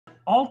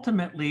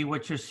ultimately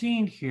what you're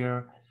seeing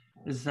here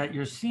is that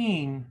you're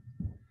seeing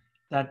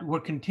that we're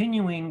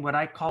continuing what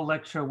I call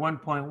lecture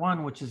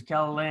 1.1, which is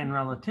Galilean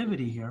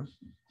relativity here.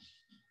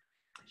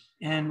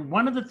 And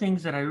one of the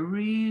things that I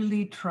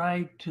really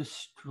try to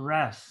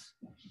stress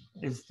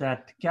is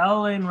that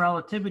Galilean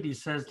relativity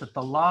says that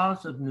the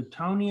laws of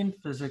Newtonian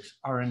physics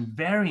are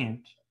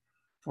invariant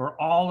for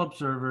all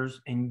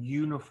observers in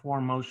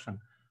uniform motion.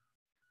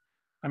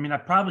 I mean, I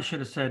probably should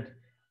have said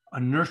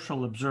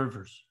inertial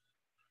observers.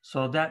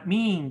 So that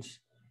means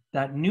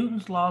that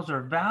Newton's laws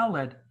are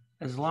valid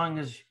as long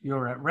as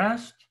you're at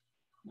rest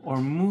or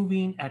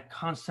moving at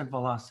constant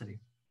velocity.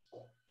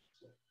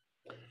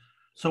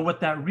 So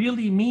what that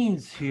really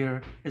means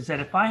here is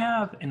that if I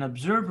have an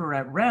observer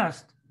at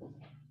rest,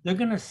 they're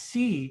going to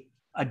see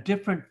a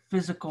different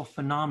physical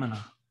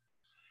phenomena.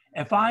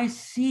 If I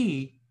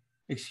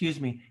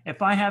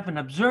have an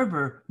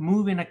observer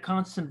moving at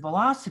constant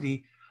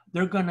velocity,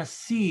 they're going to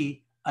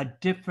see a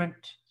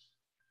different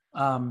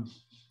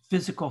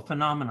physical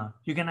phenomena.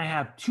 You're going to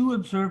have two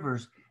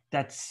observers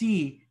that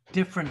see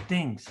different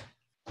things.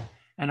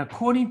 And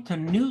according to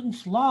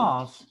Newton's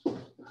laws,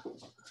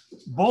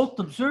 both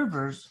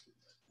observers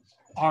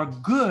are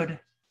good.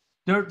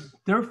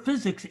 Their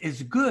physics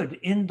is good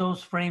in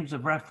those frames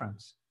of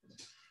reference.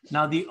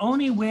 Now, the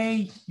only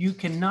way you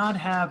cannot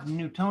have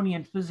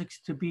Newtonian physics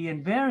to be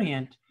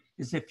invariant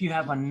is if you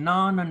have a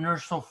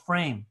non-inertial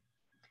frame.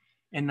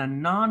 In a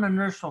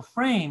non-inertial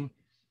frame,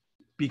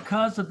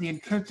 because of the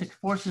intrinsic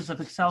forces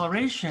of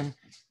acceleration,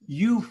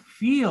 you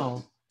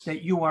feel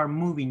that you are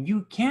moving.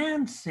 You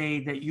can say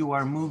that you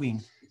are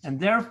moving, and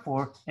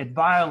therefore it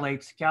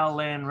violates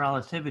Galilean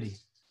relativity.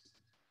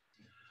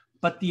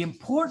 But the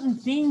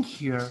important thing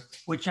here,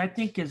 which I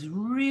think is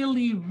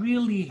really,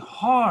 really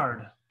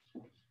hard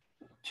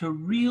to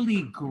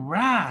really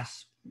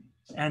grasp,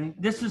 and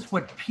this is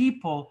what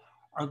people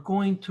are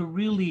going to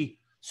really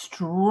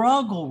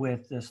struggle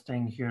with this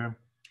thing here,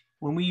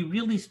 when we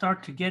really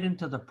start to get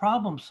into the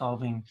problem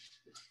solving,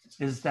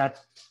 is that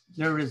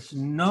there is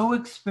no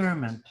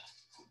experiment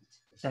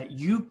that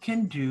you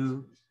can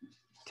do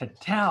to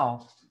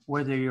tell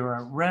whether you're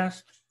at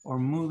rest or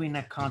moving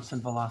at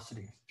constant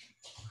velocity.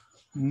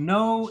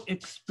 No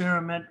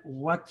experiment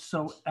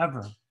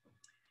whatsoever.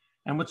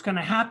 And what's going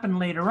to happen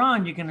later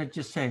on, you're going to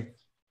just say,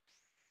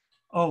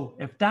 oh,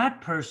 if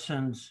that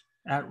person's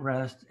at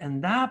rest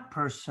and that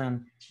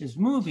person is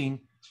moving,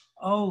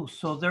 oh,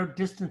 so their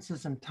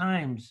distances and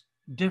times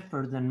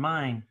differ than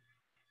mine.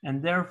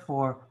 And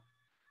therefore,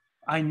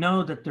 I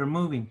know that they're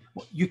moving.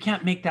 Well, you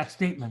can't make that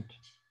statement.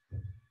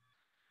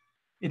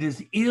 It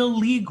is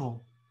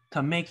illegal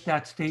to make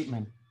that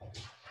statement.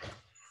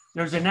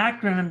 There's an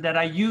acronym that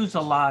I use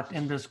a lot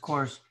in this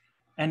course,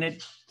 and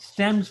it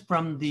stems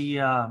from the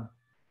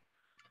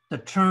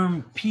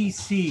term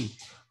PC.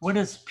 What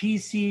does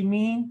PC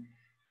mean?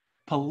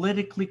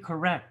 Politically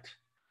correct.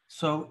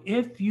 So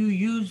if you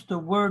use the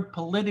word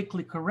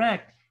politically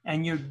correct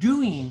and you're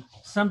doing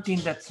something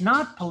that's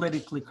not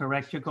politically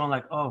correct, you're going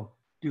like, oh,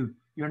 dude,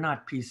 you're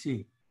not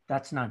PC.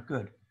 That's not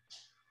good.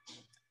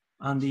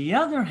 On the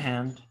other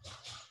hand,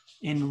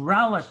 in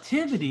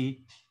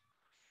relativity,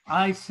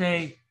 I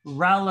say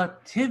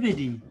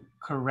relativity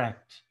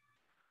correct.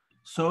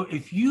 So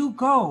if you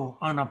go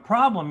on a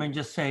problem and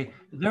just say,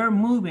 they're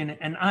moving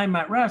and I'm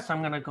at rest,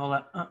 I'm going to go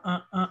like,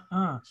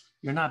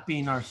 you're not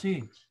being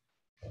RC.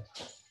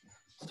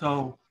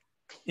 So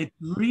it's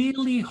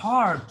really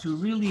hard to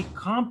really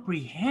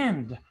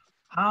comprehend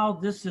how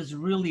this is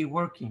really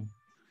working.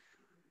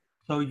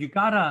 So you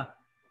gotta,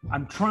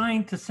 I'm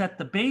trying to set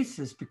the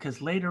basis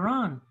because later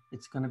on,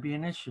 it's going to be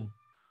an issue.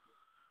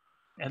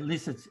 At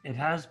least it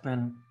has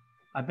been.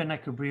 I've been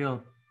at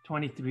Cabrillo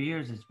 23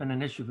 years. It's been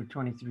an issue for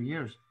 23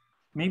 years.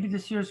 Maybe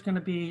this year is going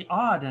to be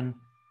odd and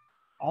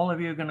all of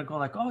you are going to go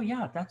like, oh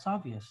yeah, that's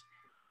obvious.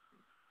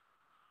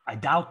 I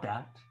doubt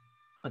that,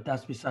 but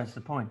that's besides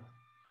the point.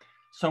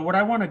 So what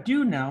I want to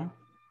do now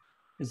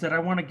is that I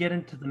want to get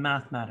into the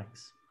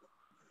mathematics.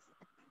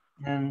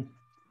 And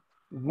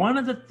one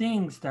of the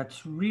things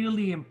that's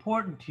really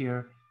important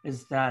here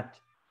is that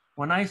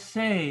when I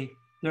say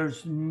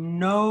there's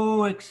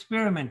no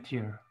experiment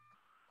here,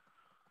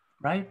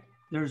 right?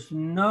 There's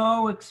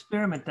no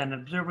experiment that an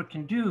observer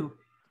can do,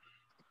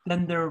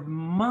 then there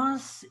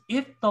must,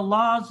 if the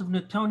laws of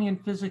Newtonian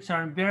physics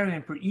are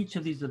invariant for each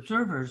of these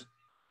observers,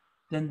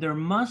 then there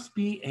must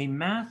be a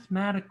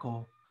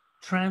mathematical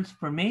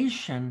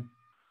transformation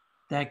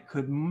that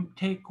could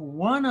take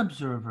one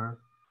observer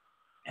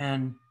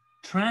and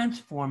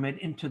transform it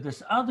into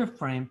this other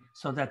frame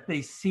so that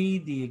they see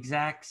the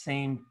exact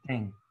same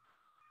thing.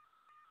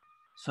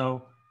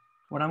 So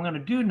what I'm going to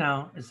do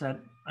now is that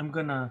I'm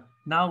going to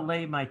now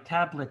lay my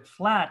tablet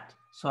flat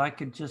so I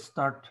could just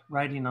start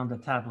writing on the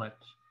tablet.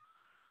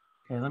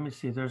 Okay, let me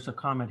see. There's a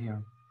comment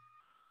here.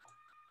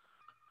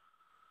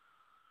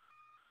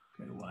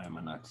 Okay, why am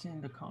I not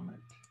seeing the comment?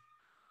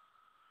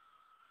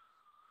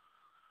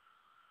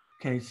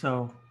 Okay,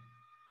 so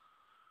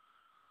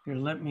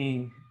here,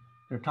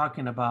 they're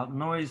talking about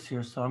noise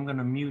here, so I'm going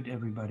to mute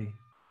everybody.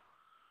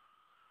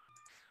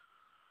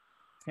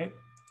 Okay,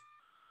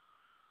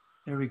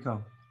 There we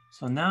go.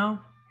 So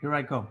now, here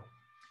I go.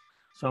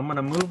 So I'm going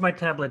to move my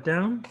tablet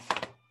down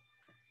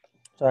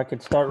so I can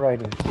start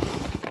writing.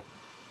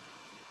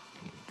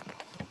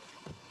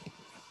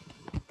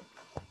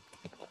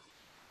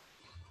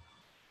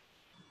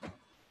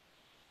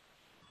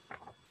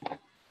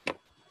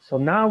 So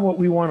now what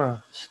we want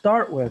to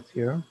start with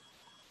here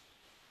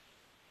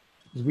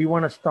is we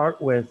want to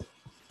start with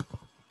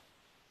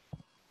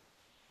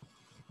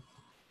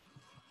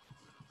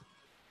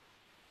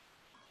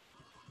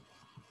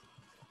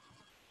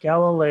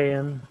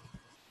Galilean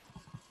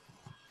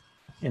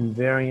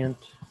invariant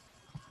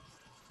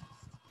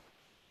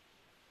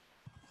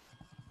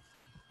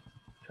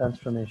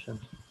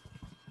transformations.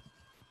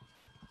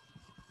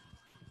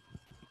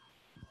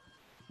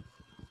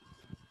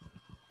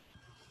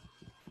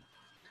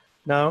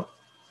 Now,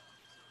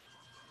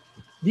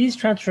 these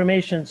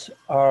transformations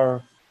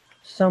are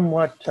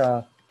somewhat,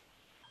 I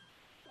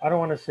don't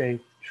want to say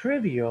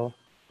trivial,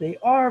 they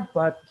are,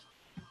 but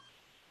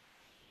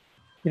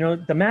you know,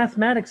 the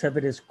mathematics of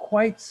it is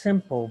quite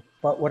simple,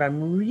 but what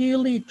I'm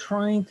really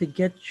trying to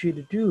get you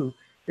to do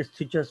is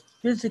to just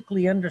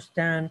physically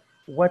understand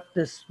what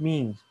this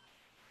means,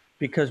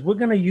 because we're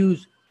going to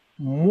use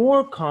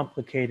more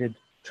complicated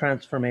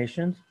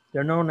transformations.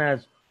 They're known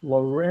as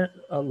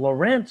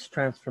Lorentz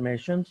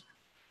transformations,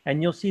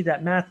 and you'll see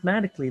that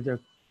mathematically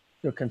they're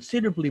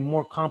considerably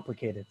more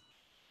complicated.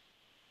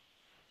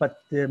 But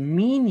the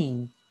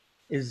meaning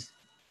is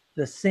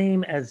the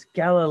same as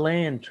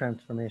Galilean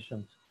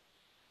transformations.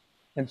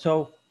 And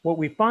so what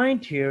we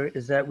find here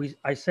is that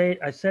I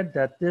said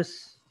that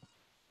this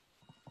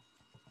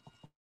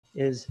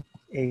is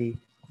a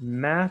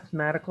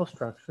mathematical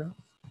structure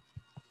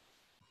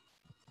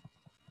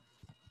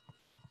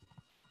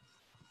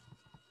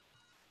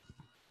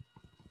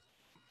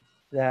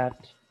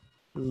that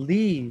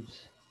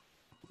leaves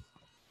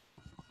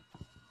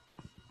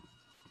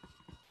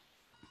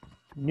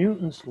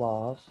Newton's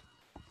laws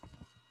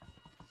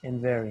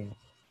invariant.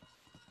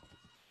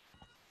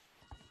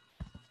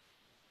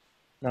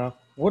 Now,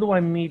 what do I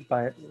mean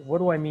by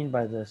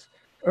this?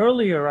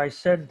 Earlier, I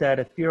said that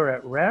if you're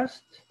at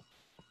rest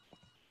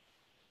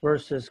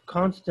versus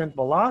constant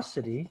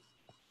velocity,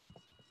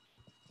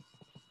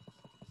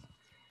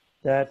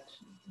 that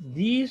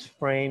these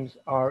frames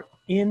are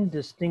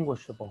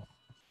indistinguishable.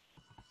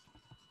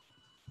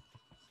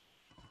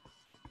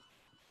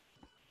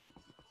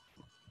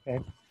 Okay,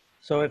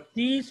 so if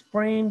these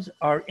frames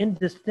are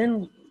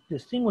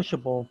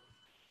indistinguishable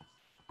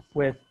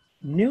with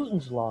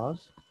Newton's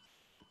laws,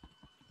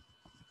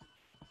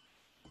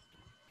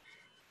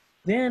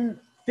 then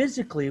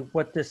physically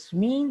what this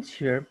means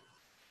here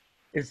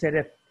is that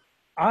if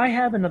I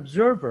have an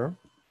observer,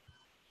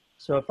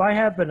 so if I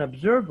have an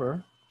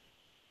observer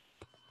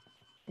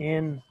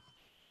in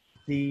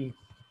the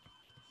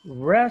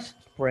rest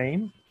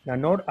frame, now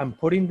note I'm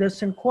putting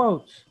this in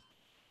quotes.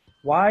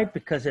 Why?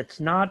 Because it's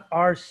not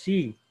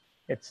RC.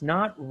 It's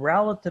not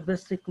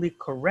relativistically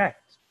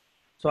correct.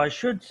 So I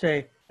should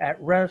say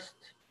at rest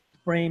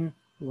frame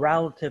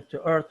relative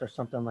to Earth or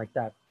something like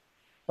that.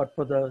 But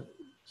for the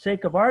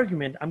sake of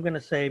argument, I'm going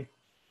to say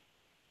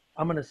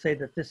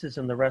that this is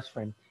in the rest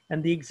frame.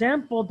 And the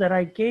example that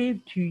I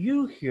gave to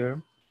you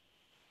here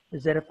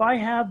is that if I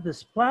have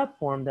this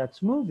platform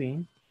that's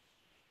moving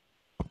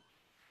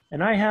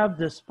and I have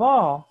this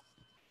ball,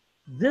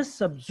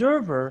 this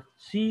observer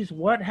sees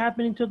what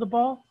happening to the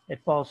ball?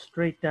 It falls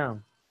straight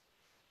down.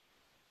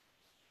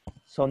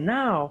 So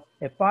now,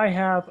 if I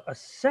have a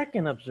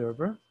second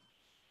observer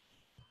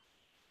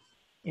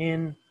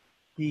in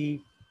the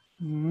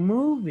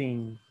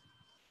moving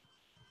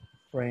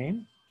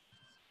frame,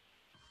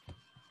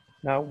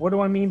 now what do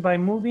I mean by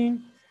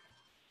moving?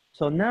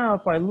 So now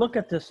if I look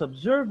at this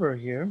observer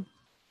here,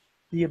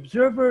 the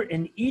observer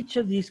in each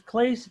of these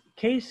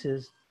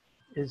cases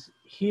is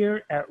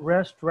here at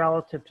rest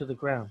relative to the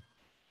ground.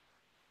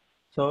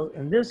 So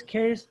in this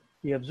case,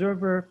 the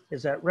observer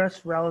is at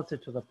rest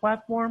relative to the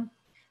platform.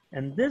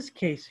 In this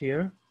case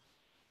here,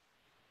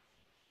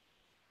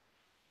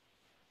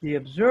 the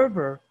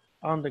observer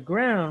on the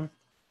ground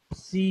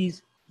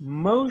sees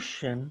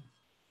motion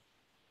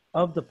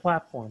of the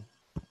platform.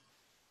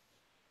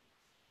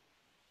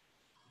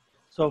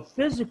 So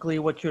physically,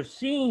 what you're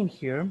seeing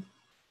here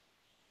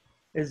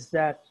is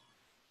that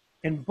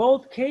in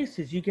both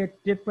cases, you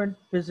get different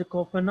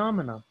physical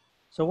phenomena.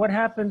 So what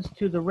happens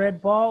to the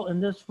red ball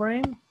in this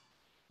frame?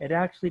 It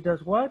actually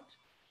does what?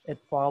 It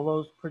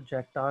follows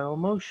projectile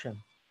motion.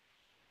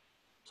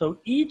 So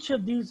each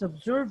of these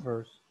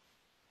observers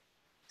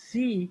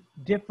see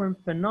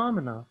different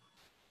phenomena,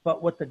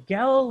 but what the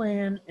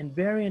Galilean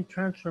invariant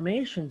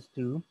transformations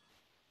do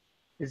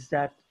is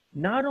that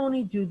not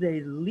only do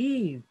they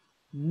leave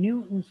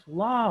Newton's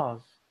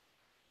laws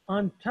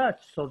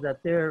untouched so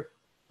that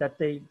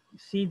they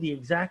see the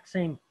exact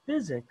same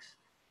physics,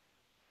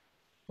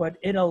 but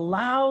it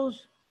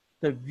allows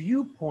the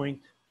viewpoint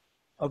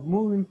of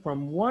moving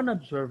from one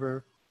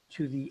observer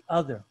to the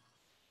other.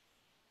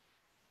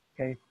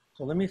 Okay,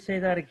 so let me say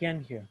that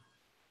again here.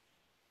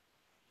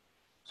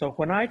 So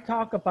when I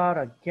talk about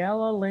a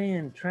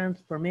Galilean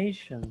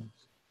transformation,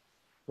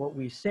 what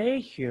we say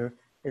here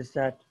is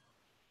that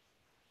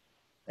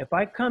if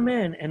I come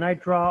in and I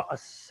draw a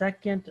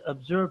second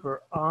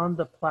observer on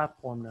the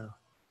platform now,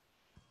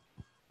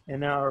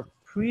 in our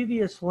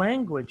previous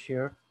language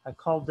here, I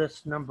call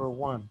this number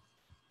 1.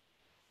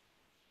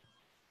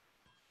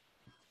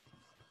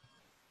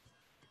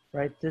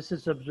 Right? This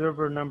is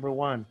observer number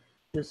 1.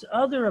 This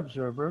other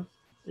observer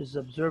is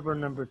observer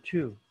number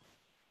 2.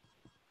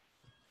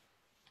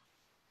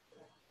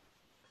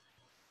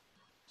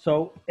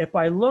 So if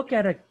I look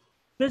at it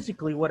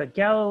physically, what a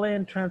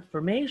Galilean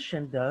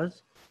transformation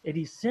does, it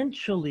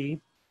essentially,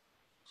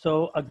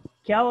 so a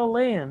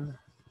Galilean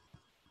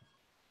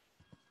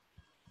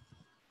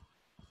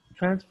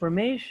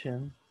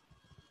transformation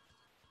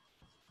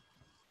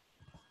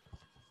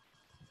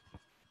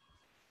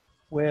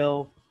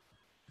will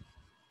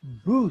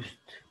boost.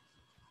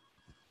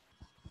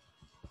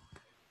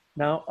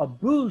 Now, a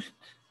boost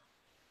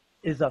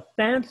is a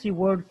fancy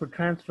word for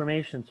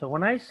transformation. So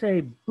when I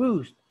say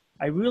boost,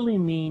 I really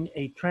mean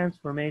a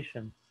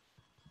transformation.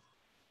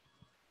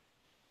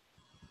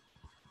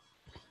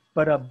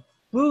 But a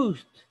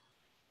boost,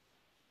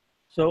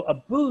 so a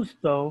boost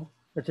though,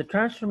 it's a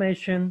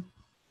transformation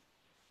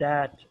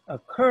that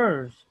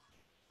occurs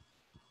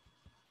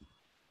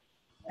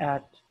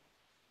at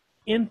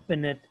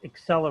infinite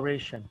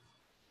acceleration.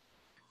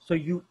 So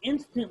you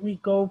instantly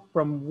go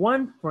from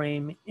one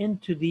frame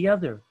into the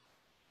other.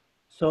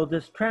 So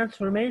this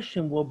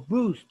transformation will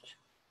boost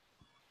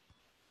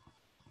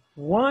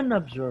one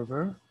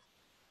observer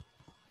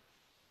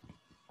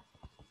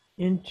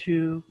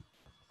into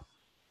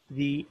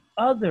the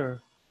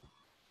other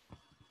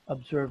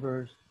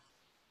observer's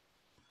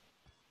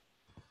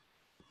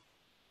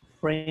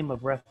frame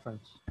of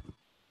reference.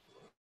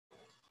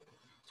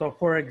 So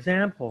for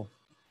example,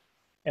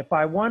 if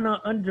I want to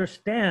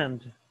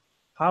understand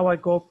how I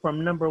go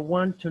from number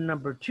 1 to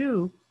number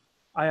 2,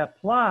 I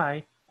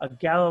apply a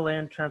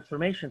Galilean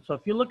transformation. So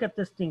if you look at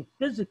this thing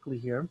physically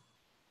here,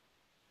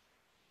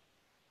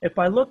 if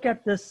I look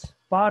at this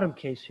bottom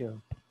case here,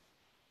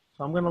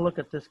 so I'm going to look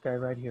at this guy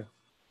right here.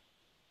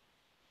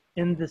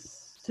 In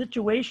this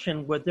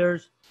situation where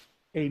there's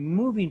a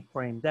moving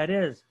frame, that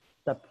is,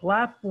 the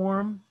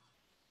platform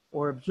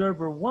or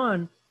observer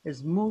 1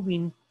 is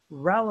moving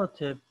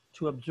relative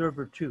to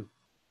observer 2.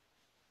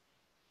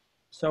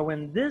 So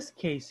in this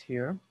case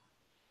here,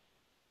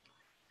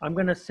 I'm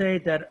going to say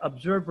that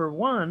observer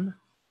 1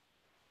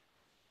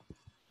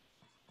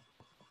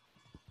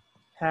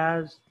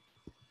 has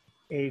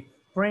a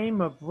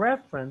frame of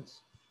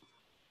reference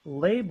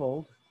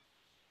labeled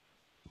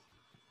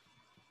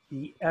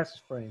the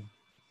S frame.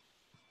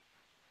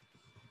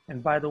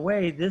 And by the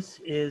way, this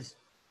is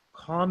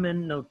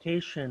common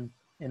notation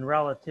in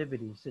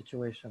relativity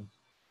situations.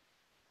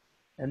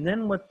 And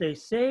then what they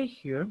say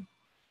here,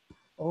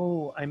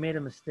 oh, I made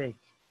a mistake.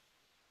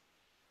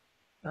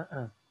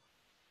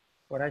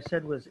 What I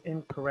said was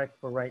incorrect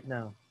for right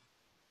now.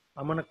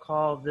 I'm going to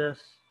call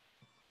this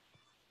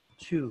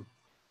 2.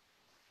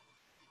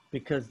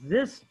 Because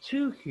this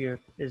 2 here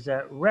is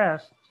at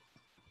rest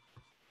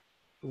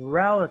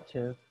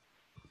relative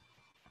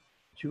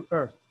to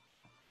Earth.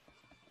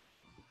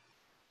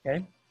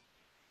 Okay?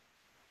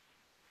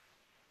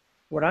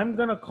 What I'm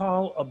going to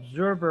call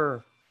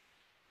observer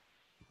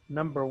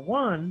number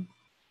 1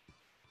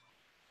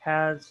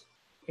 has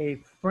a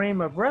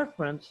frame of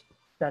reference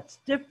that's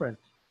different.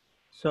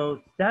 So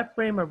that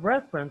frame of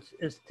reference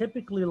is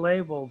typically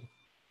labeled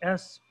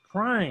S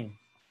prime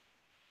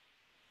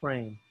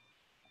frame.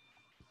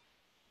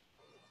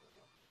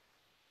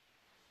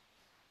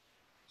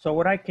 So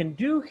what I can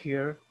do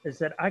here is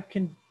that I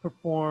can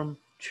perform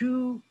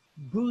 2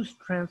 boost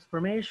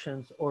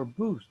transformations or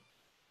boost.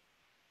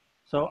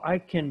 So I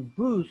can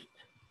boost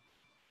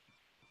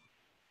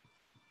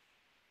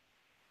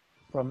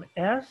from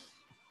S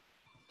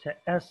to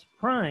S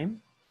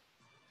prime.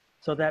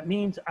 So that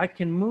means I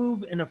can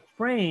move in a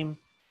frame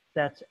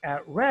that's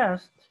at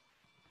rest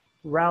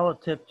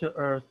relative to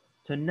Earth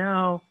to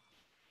now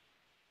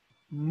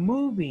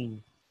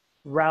moving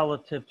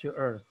relative to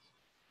Earth.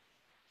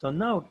 So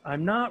note,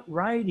 I'm not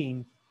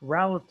writing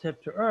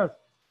relative to Earth,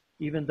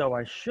 even though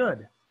I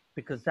should,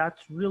 because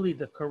that's really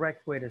the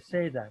correct way to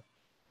say that.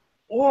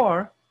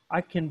 Or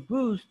I can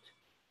boost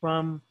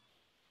from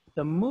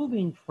the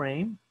moving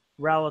frame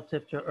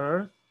relative to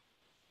Earth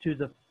to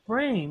the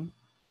frame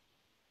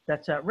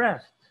that's at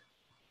rest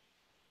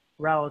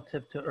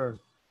relative to Earth.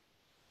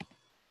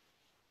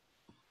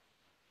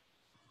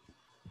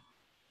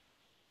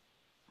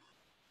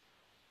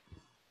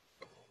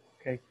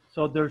 Okay,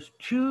 so there's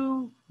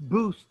 2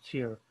 boosts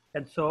here.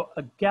 And so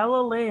a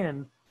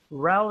Galilean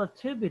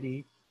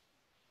relativity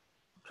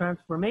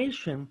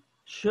transformation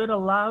should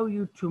allow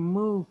you to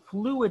move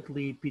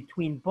fluidly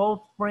between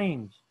both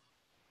frames.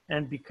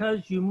 And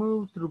because you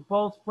move through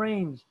both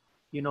frames,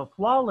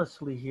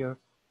 flawlessly here,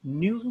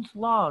 Newton's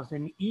laws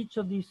in each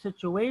of these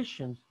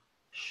situations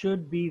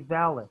should be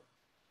valid.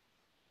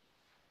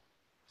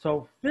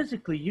 So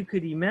physically, you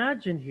could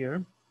imagine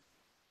here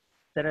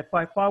that if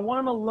I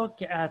want to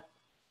look at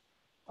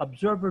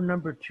observer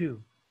number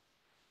 2,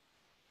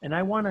 and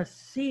I want to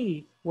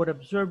see what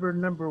observer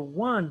number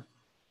 1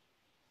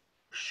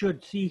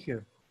 should see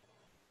here.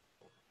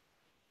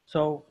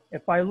 So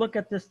if I look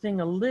at this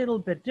thing a little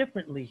bit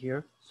differently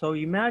here, so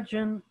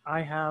imagine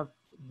I have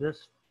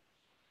this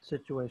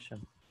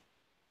situation.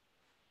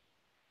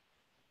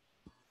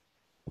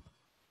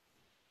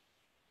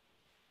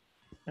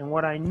 And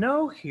what I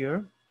know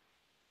here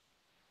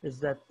is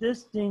that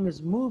this thing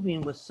is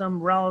moving with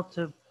some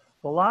relative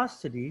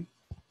velocity,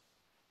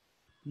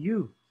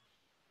 u.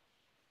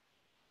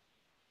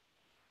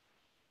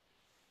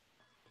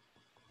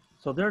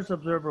 So there's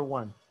observer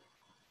 1.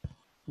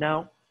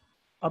 Now,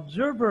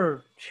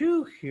 observer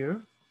 2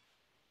 here,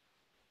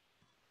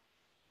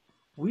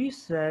 we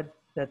said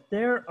that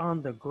they're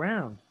on the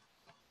ground.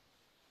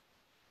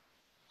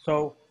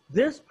 So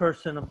this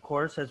person, of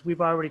course, as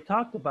we've already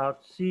talked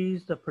about,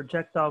 sees the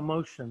projectile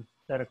motion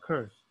that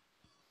occurs.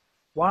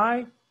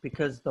 Why?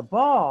 Because the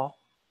ball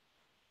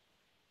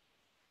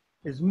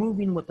is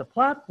moving with the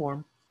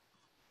platform,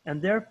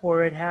 and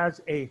therefore it has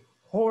a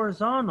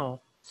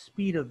horizontal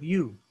speed of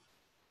u.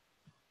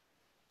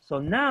 So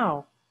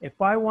now,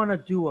 if I want to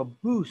do a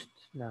boost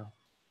now,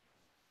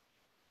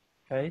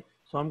 okay,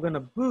 so I'm going to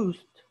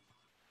boost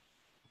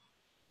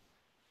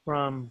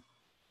from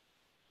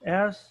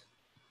S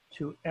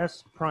to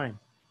S prime.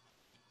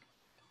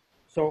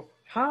 So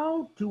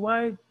how do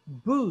I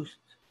boost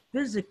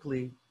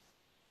physically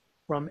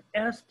from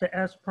S to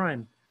S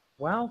prime?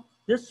 Well,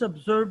 this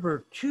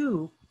observer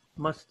 2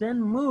 must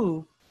then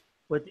move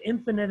with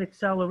infinite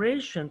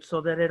acceleration so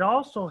that it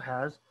also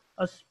has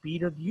a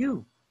speed of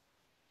u.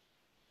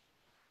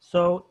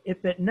 So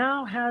if it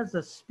now has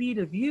a speed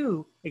of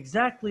u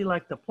exactly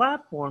like the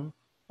platform,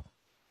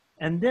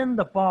 and then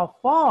the ball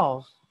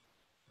falls,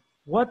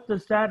 what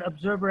does that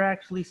observer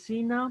actually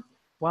see now?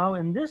 Well,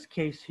 in this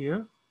case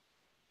here,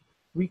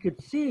 we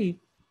could see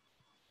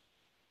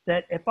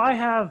that if I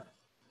have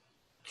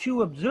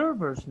 2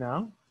 observers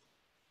now,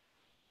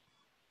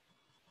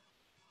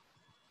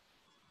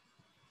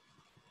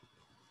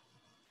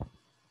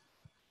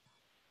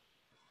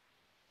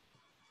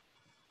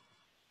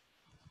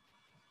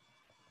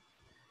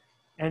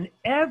 and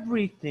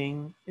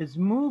everything is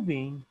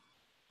moving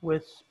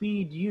with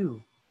speed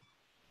u.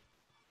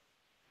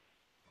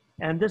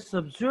 And this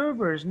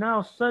observer is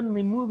now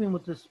suddenly moving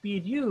with the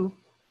speed u.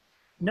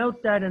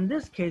 Note that in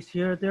this case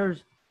here,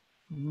 there's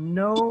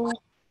no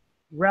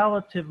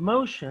relative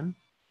motion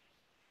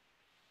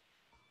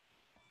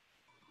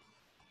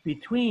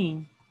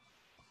between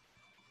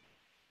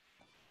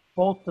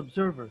both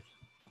observers.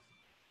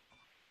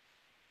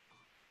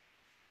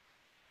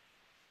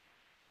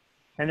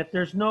 And if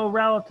there's no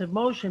relative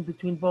motion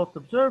between both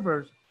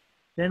observers,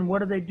 then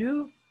what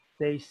do?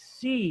 They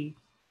see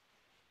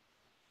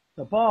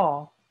the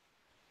ball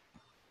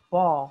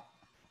fall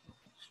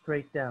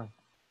straight down.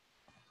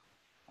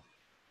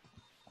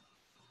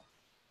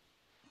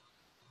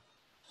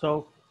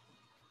 So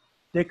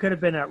they could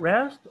have been at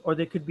rest, or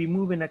they could be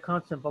moving at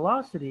constant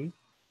velocity,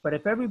 but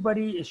if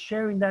everybody is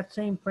sharing that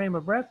same frame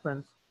of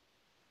reference,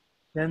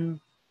 then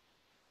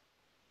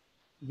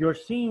you're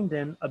seeing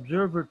then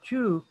observer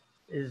 2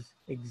 is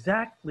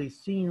exactly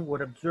seeing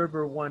what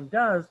observer 1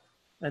 does,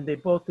 and they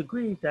both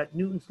agree that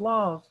Newton's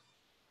laws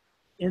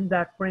in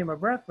that frame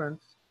of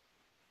reference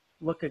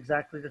look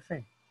exactly the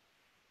same.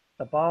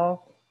 The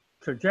ball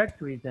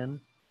trajectory then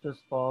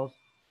just falls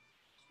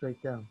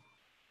straight down.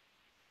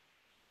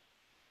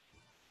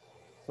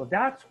 So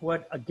that's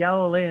what a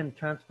Galilean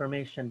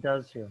transformation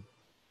does here.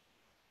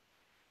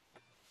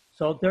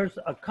 So there's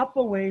a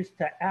couple ways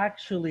to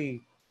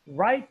actually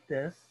write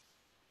this,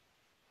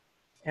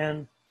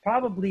 and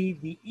probably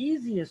the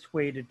easiest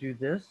way to do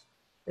this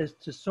is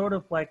to sort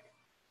of like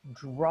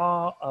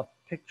draw a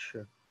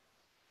picture.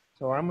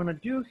 So what I'm going to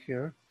do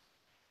here,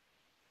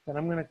 then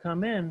I'm going to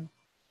come in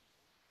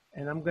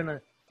and I'm going to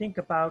think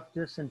about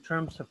this in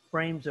terms of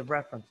frames of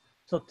reference.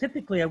 So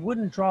typically I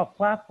wouldn't draw a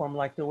platform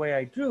like the way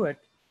I drew it,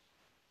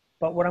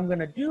 but what I'm going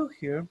to do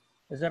here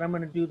is that I'm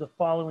going to do the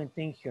following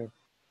thing here.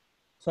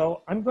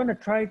 So I'm going to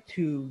try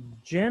to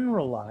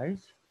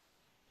generalize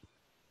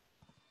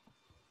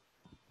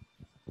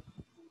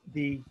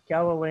the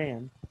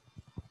Galilean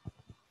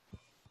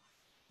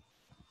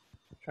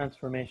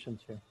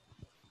transformations here.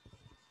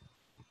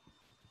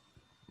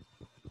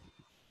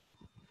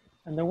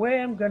 And the way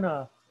I'm going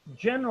to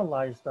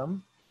generalize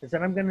them is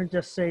that I'm going to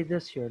just say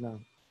this here now.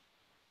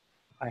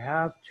 I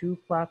have 2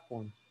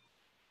 platforms.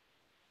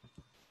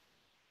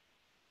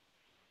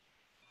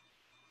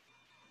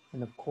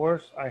 And of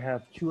course, I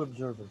have 2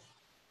 observers.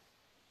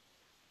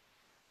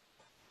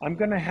 I'm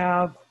going to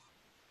have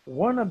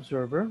 1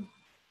 observer.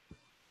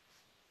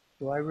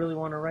 Do I really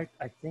want to write?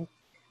 I think,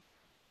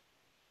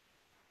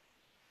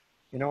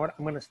 you know what?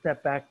 I'm going to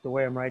step back the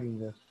way I'm writing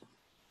this.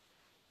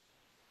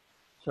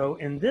 So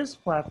in this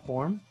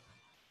platform,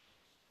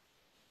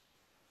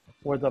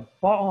 where the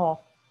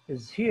ball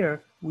is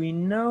here, we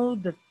know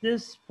that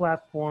this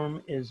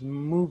platform is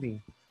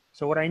moving.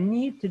 So what I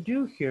need to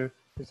do here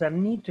is I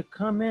need to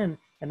come in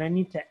and I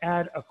need to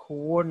add a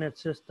coordinate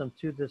system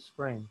to this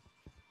frame.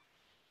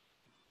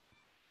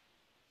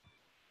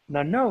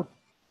 Now note,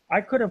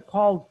 I could have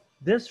called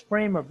this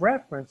frame of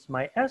reference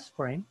my S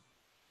frame,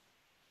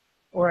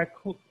 or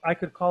I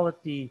could call it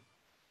the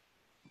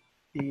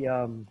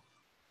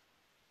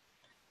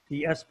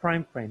S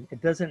prime frame.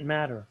 It doesn't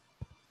matter.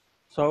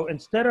 So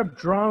instead of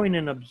drawing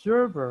an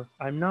observer,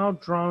 I'm now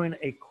drawing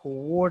a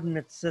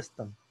coordinate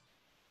system.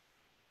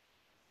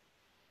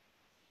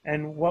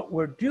 And what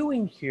we're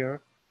doing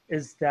here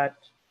is that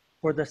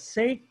for the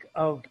sake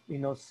of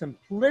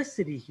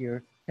simplicity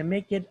here, to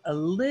make it a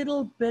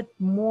little bit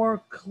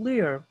more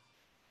clear,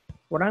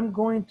 what I'm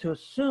going to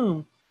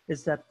assume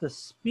is that the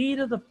speed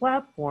of the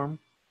platform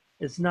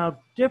is now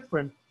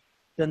different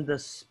than the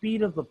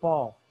speed of the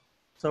ball.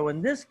 So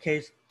in this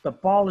case, the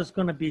ball is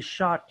going to be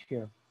shot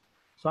here.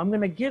 So I'm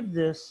going to give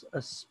this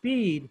a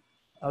speed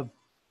of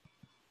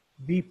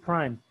v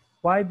prime.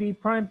 Why v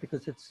prime?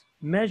 Because it's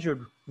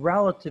measured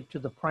relative to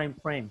the prime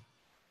frame.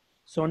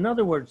 So in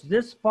other words,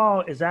 this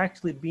ball is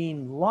actually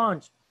being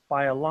launched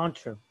by a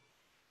launcher.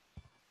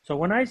 So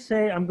when I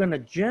say I'm going to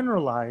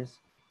generalize,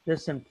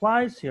 this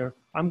implies here,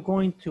 I'm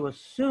going to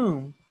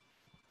assume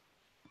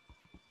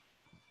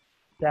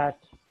that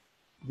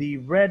the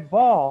red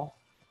ball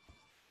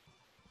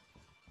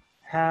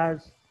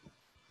has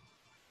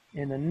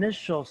an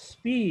initial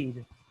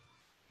speed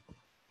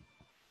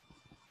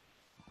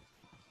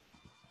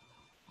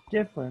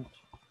different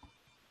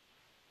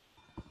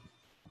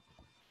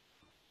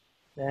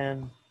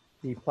than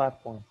the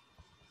platform.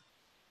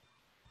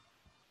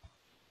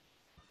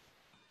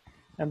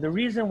 And the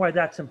reason why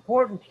that's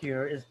important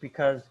here is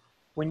because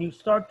when you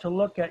start to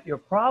look at your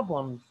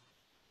problems,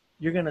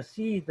 you're going to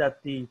see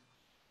that the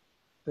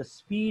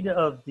speed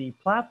of the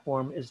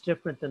platform is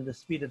different than the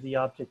speed of the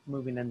object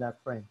moving in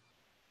that frame.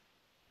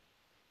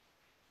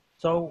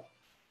 So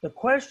the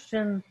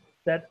question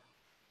that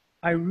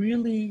I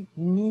really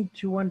need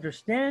to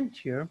understand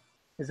here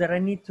is that I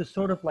need to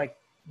sort of like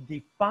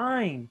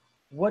define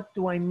what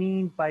do I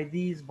mean by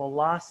these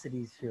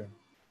velocities here.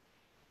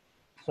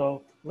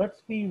 So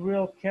let's be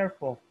real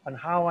careful on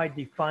how I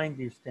define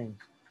these things.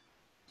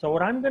 So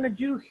what I'm going to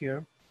do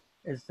here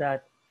is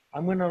that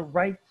I'm going to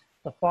write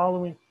the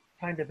following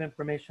kind of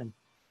information.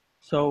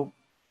 So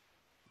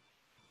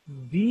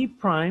v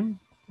prime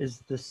is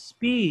the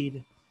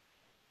speed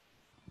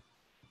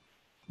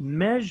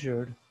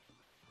measured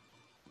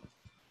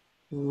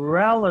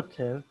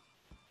relative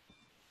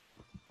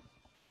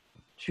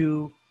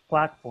to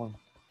platform.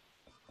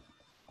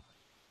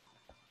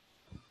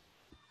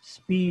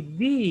 Speed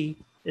v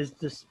is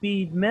the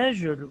speed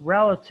measured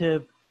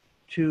relative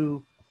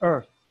to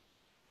earth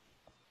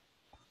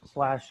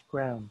 /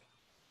 ground.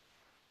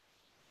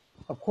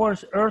 Of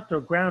course, earth or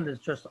ground is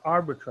just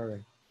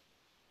arbitrary.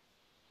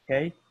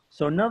 Okay,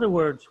 so in other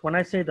words, when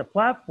I say the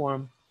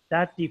platform,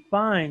 that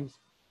defines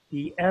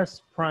the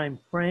S prime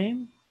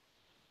frame,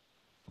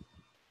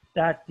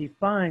 that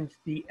defines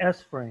the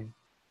S frame.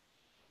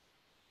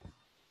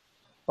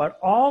 But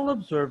all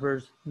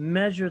observers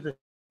measure the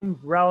same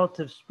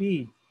relative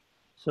speed.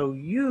 So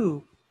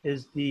U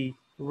is the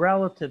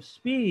relative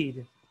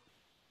speed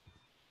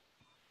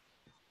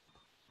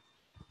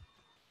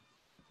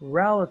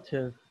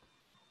relative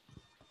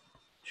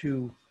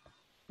to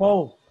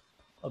both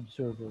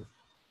observers.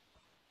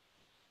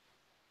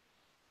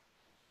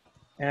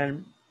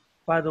 And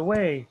by the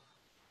way,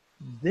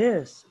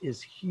 this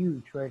is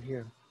huge right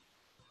here.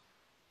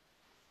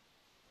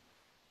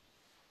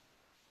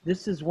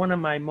 This is one of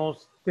my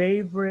most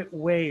favorite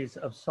ways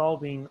of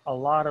solving a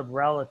lot of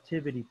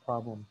relativity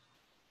problems.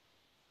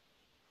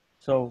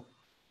 So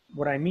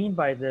what I mean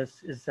by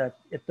this is that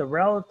if the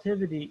relative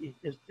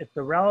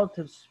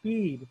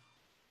speed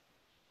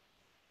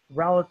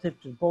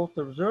relative to both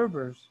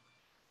observers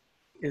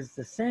is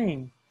the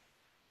same,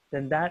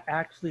 then that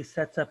actually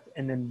sets up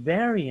an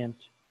invariant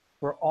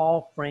for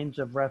all frames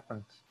of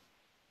reference.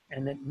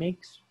 And it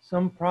makes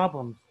some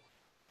problems,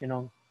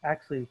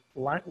 actually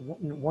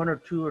one or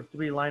two or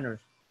three liners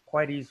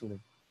quite easily.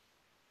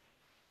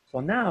 So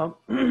now,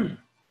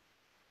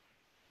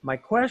 my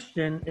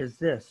question is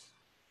this.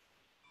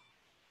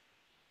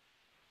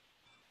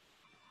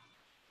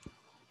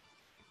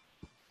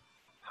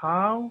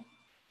 How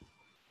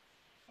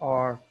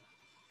are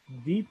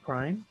v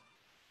prime,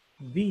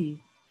 v,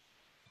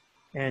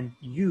 and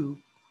u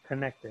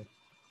connected?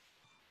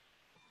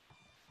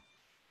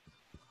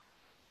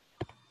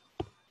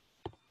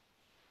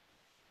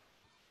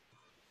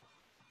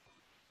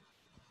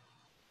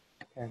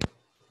 Okay.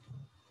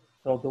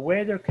 So the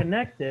way they're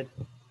connected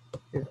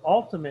is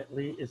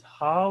ultimately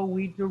how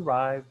we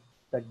derive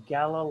the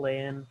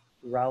Galilean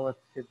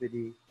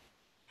relativity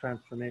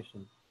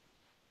transformation.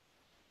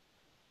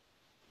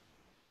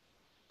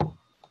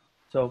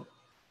 So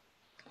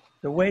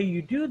the way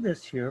you do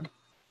this here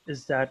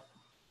is that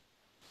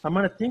I'm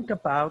going to think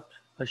about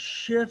a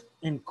shift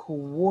in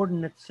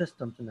coordinate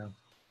systems now.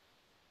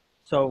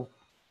 So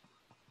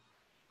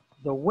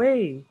the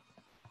way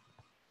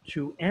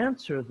to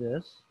answer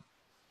this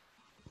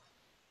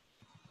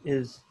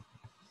is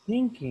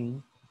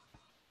thinking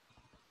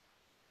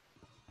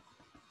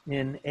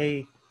in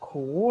a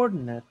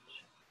coordinate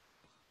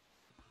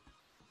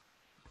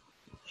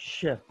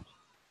shift.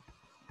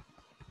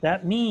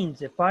 That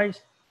means if I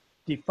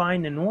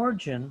define an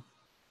origin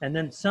and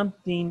then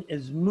something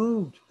is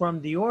moved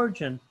from the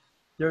origin,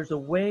 there's a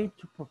way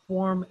to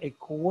perform a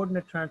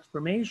coordinate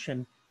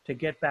transformation to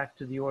get back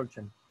to the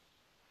origin.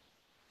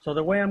 So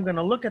the way I'm going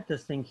to look at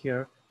this thing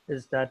here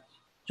is that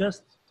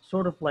just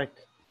sort of like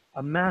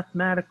a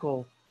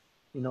mathematical,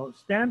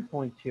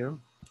 standpoint here.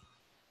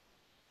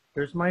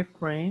 Here's my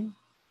frame,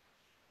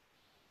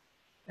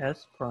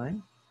 S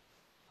prime.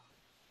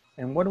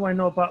 And what do I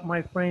know about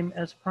my frame,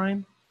 S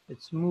prime?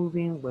 It's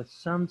moving with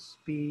some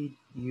speed,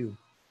 u.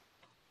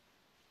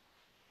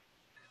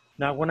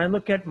 Now, when I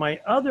look at my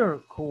other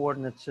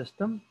coordinate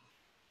system,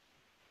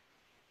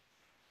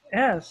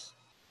 S,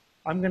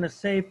 I'm going to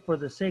say for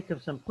the sake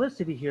of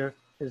simplicity here,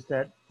 is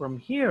that from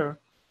here,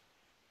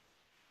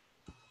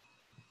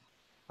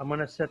 I'm going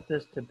to set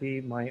this to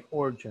be my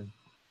origin.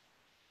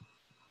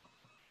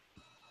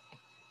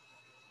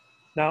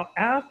 Now,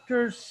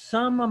 after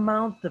some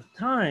amount of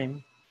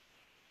time,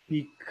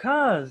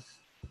 because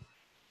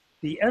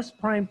the S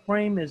prime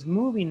frame is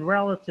moving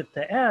relative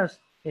to S,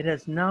 it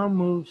has now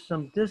moved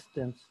some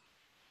distance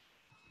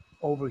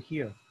over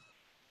here.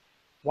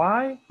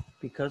 Why?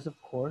 Because, of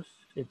course,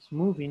 it's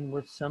moving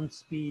with some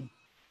speed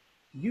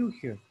u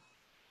here.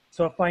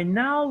 So if I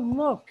now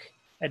look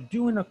at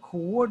doing a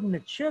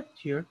coordinate shift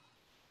here,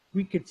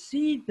 we could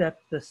see that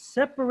the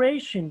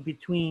separation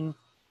between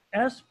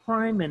S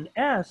prime and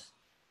S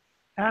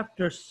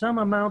after some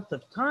amount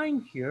of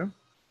time here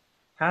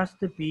has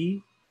to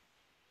be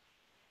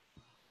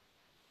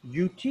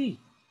ut.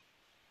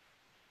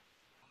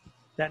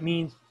 That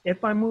means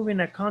if I'm moving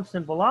at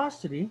constant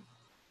velocity,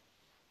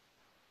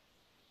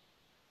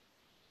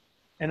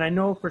 and I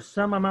know for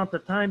some amount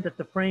of time that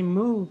the frame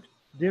moved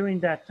during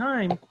that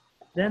time,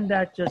 then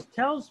that just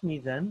tells me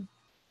then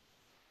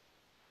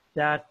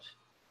that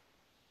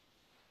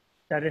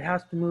it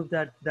has to move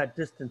that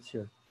distance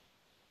here,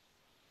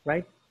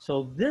 right?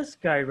 So this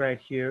guy right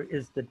here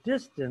is the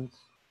distance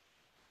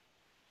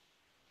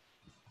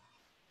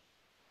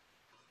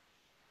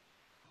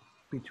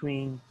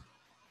between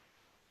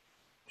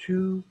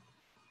two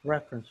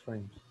reference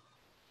frames.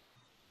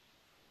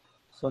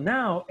 So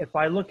now if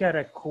I look at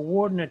a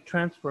coordinate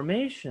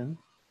transformation,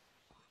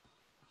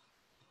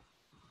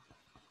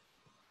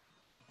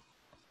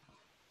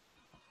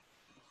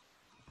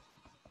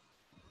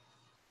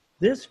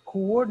 this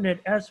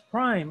coordinate S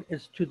prime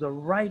is to the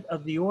right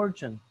of the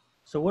origin.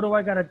 So what do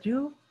I got to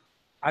do?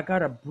 I got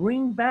to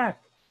bring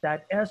back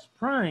that S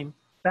prime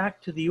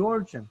back to the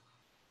origin.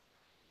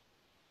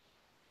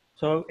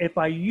 So if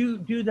I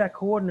do that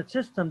coordinate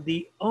system,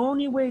 the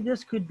only way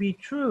this could be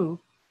true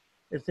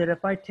is that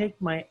if I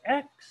take my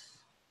X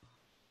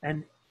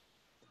and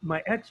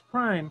my X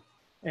prime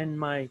and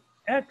my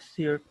X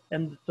here,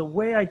 and the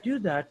way I do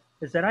that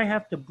is that I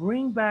have to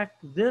bring back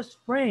this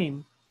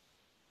frame,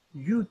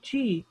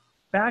 ut,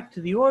 back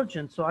to the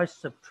origin, so I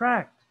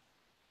subtract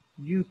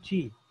ut.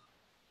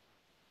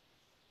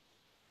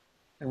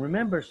 And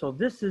remember, so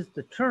this is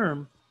the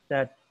term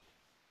that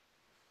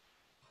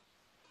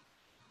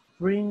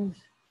brings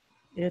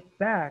it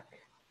back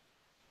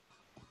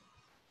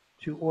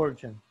to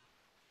origin.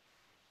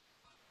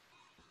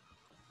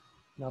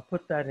 Now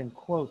put that in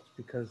quotes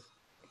because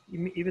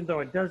even though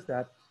it does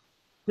that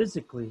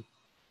physically,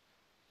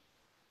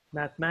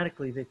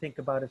 mathematically, they think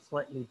about it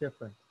slightly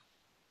different.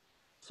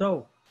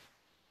 So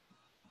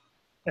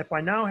if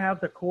I now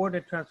have the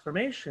coordinate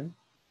transformation,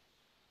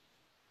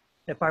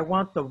 if I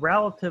want the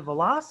relative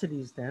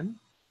velocities then,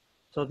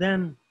 so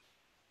then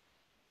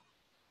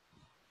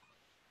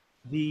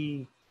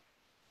the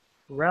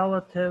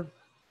relative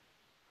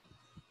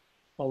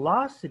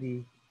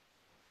velocity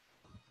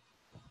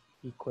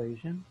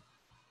equation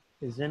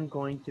is then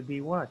going to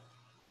be what?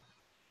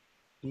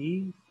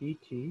 d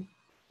dt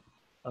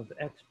of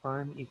x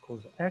prime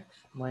equals x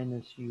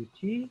minus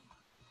ut.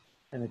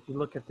 And if you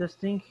look at this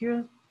thing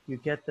here, you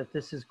get that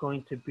this is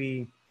going to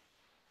be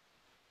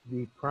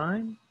v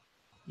prime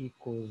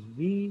equals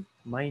v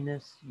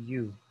minus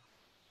u.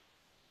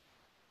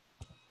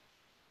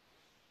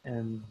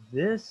 And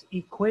this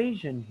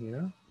equation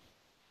here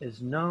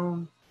is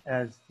known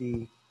as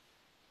the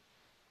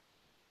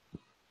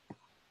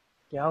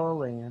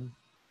Galilean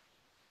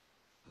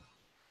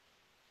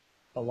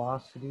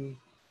velocity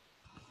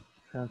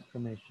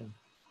transformation.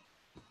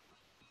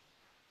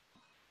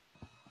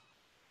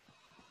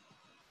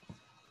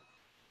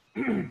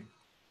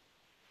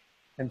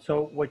 And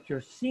so what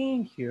you're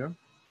seeing here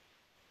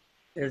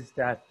is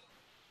that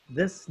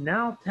this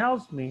now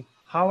tells me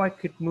how I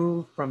could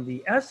move from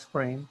the S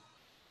frame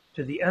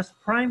to the S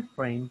prime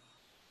frame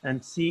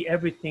and see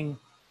everything,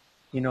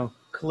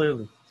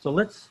 clearly. So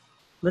let's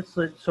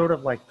sort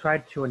of like try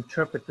to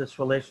interpret this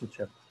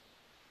relationship.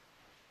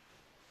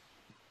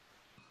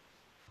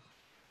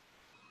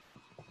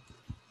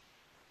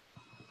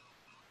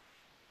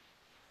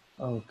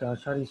 Oh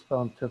gosh, how do you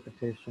spell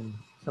interpretation?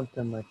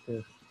 Something like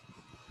this.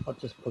 I'll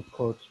just put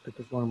quotes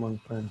because we're among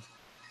friends.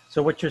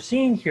 So what you're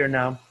seeing here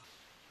now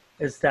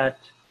is that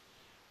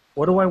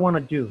what do I want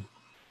to do?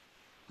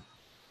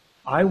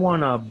 I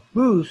want to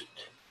boost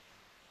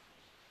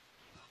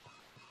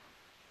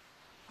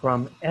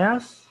from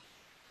S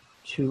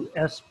to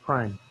S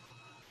prime.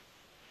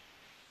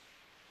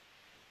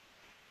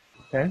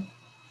 Okay?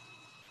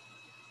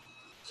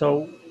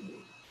 So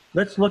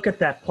let's look at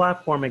that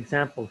platform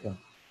example here.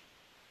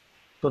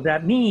 So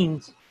that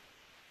means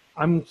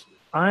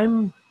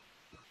I'm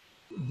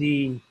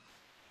the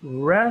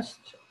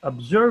rest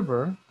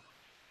observer.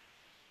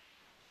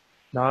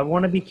 Now I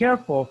want to be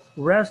careful.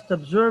 Rest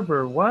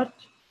observer, what?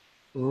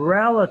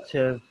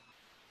 Relative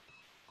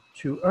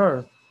to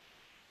Earth.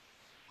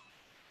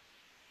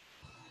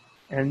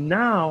 And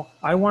now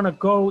I want to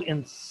go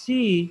and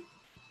see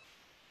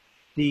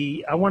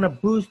I want to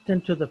boost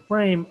into the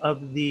frame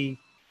of the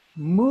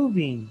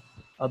moving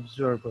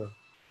observer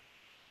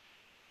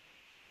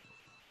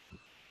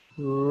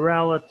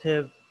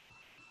relative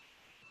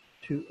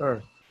to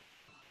Earth.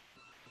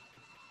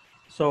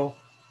 So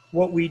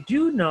what we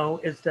do know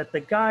is that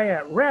the guy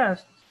at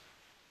rest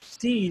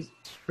sees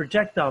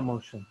projectile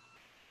motion.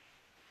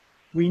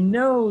 We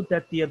know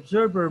that the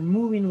observer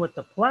moving with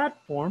the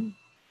platform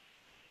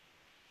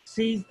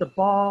sees the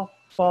ball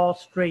fall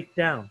straight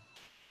down.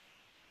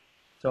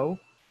 So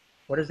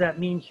what does that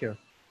mean here?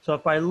 So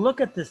if I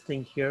look at this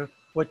thing here,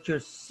 what you're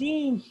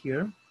seeing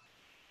here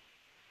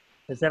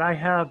is that I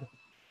have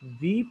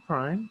V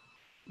prime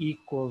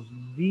equals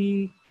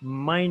V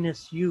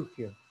minus U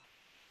here.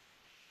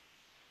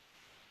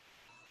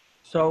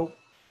 So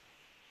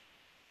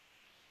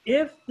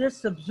if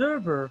this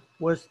observer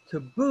was to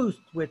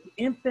boost with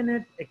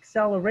infinite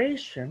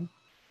acceleration,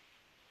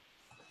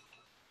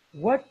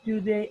 what do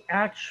they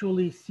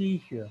actually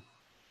see here?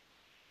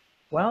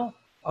 Well,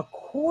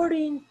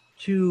 according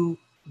to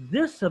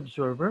this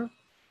observer,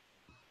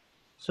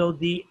 so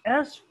the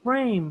S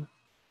frame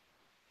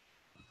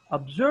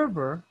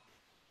observer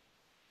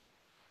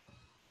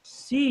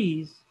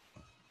sees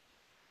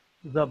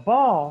the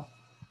ball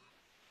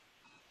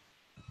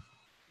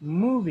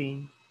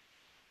moving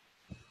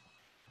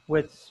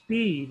with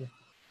speed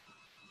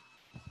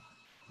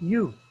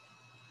u.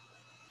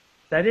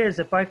 That is,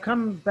 if I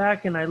come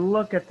back and I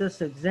look at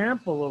this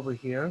example over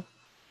here,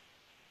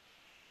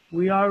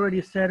 we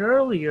already said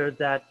earlier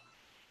that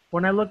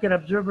when I look at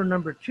observer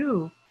number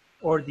 2,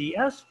 or the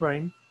S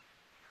frame,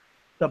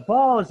 the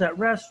ball is at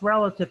rest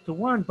relative to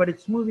 1, but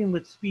it's moving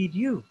with speed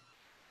u.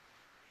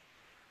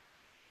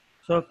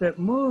 So if it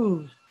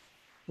moves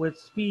with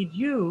speed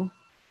u,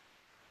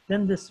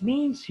 then this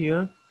means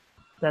here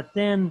that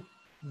then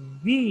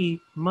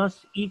V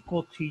must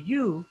equal to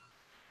u.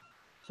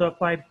 So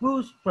if I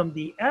boost from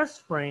the S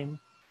frame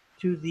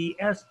to the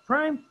S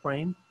prime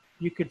frame,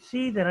 you could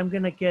see that I'm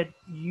going to get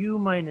u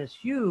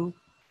minus u.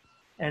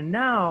 And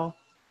now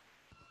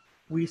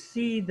we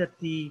see that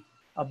the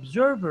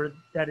observer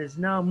that is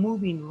now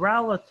moving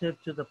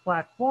relative to the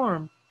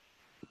platform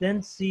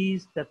then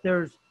sees that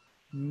there's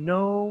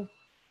no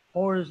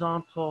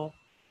horizontal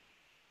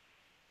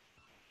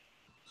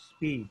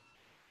speed.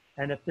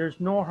 And if there's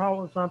no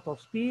horizontal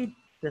speed,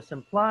 this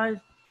implies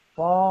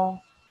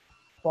ball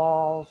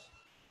falls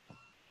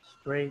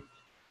straight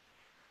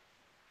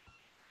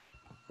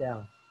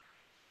down.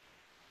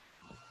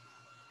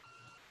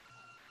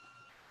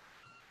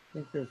 I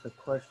think there's a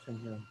question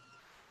here.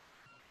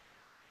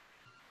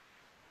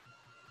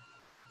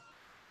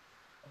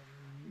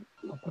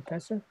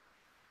 Professor?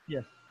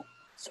 Yes.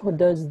 So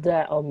does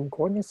that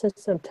coordinate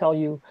system tell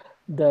you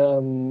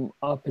the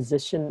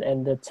position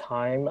and the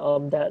time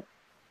of that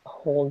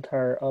whole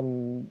entire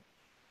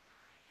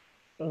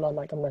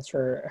like I'm not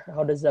sure,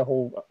 how does the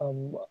whole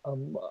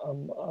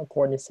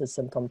coordinate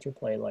system come to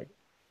play? Like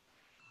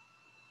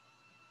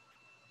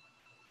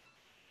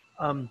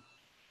I'm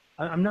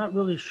not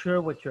really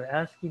sure what you're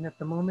asking at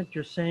the moment.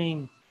 You're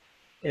saying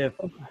if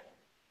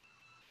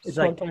it's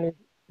so like,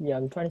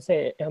 I'm trying to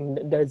say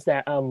does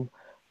that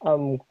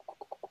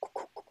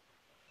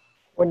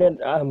when it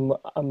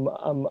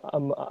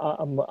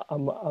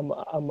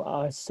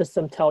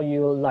system tell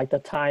you like the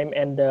time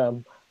and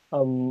the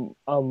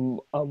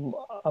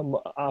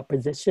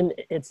position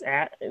it's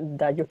at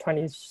that you're trying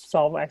to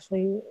solve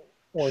actually,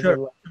 or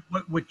sure.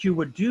 What you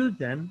would do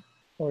then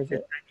or is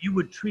that you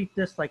would treat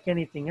this like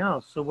anything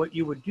else. So what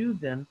you would do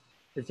then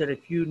is that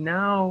if you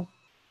now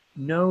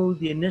know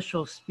the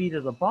initial speed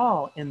of the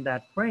ball in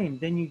that frame,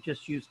 then you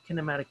just use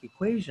kinematic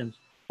equations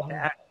to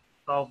actually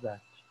solve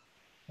that.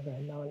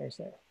 Okay, now I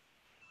understand.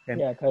 Okay.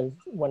 Yeah, because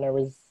when I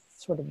was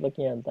sort of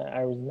looking at that,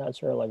 I was not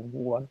sure like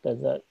what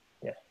does that.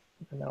 Yeah,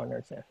 now I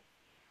understand.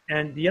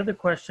 And the other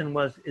question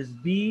was, is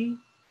V,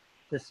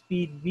 the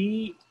speed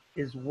V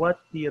is what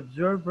the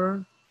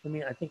observer,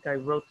 I think I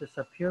wrote this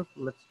up here.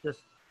 Let's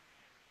just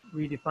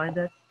redefine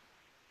that.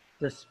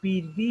 The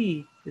speed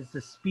V is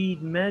the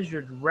speed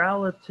measured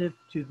relative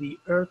to the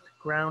Earth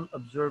ground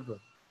observer.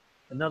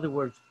 In other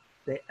words,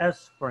 the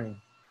S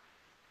frame.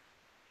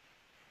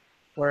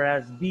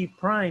 Whereas V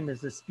prime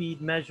is the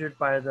speed measured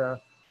by the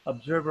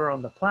observer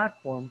on the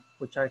platform,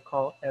 which I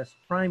call S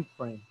prime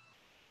frame.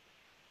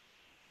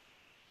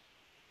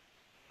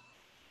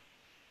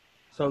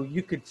 So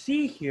you could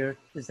see here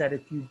is that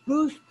if you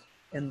boost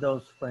in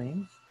those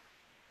frames,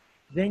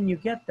 then you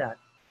get that.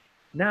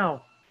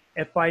 Now,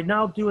 if I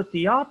now do it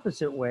the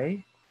opposite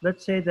way,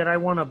 let's say that I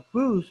want to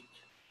boost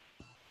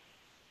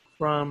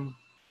from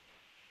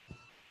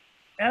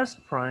S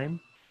prime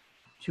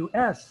to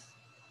S.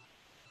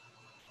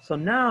 So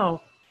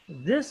now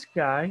this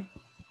guy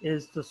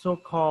is the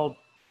so-called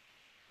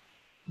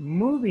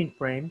moving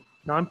frame.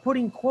 Now I'm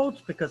putting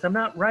quotes because I'm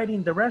not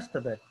writing the rest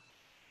of it.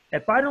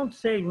 If I don't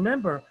say,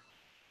 remember,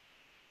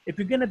 if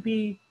you're going to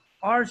be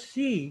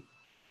RC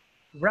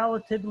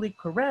relatively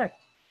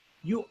correct,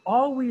 you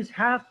always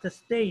have to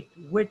state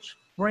which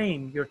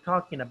frame you're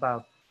talking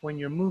about when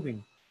you're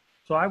moving.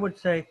 So I would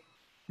say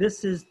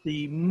this is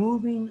the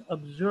moving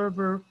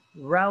observer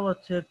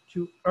relative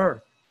to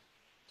Earth.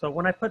 So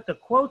when I put the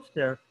quotes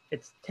there,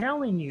 it's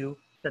telling you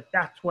that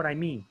that's what I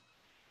mean.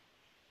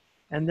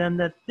 And then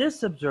that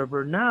this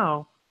observer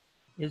now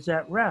is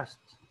at rest.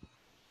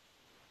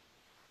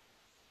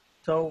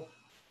 So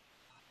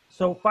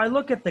if I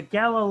look at the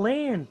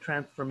Galilean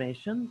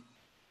transformation,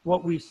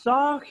 what we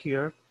saw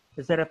here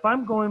is that if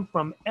I'm going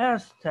from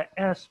S to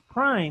S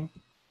prime,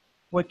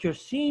 what you're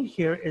seeing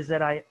here is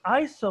that I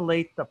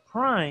isolate the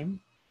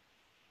prime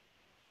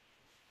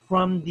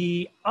from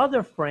the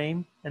other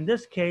frame, in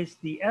this case,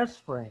 the S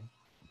frame.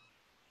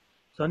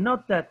 So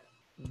note that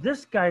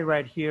this guy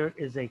right here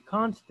is a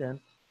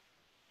constant.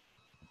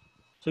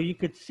 So you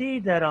could see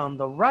that on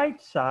the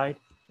right side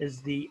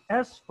is the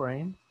S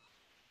frame.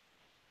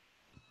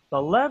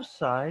 The left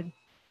side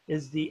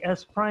is the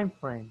S prime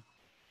frame.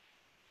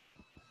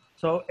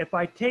 So if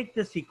I take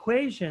this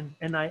equation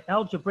and I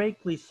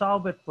algebraically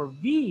solve it for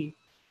V,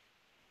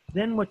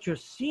 then what you're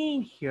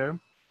seeing here,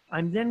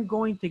 I'm then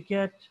going to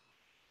get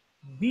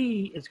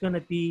V is going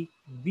to be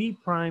V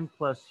prime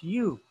plus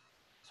U.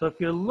 So if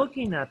you're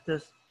looking at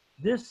this,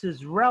 this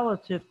is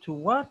relative to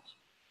what?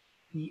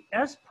 The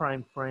S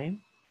prime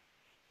frame.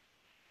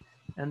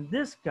 And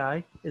this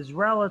guy is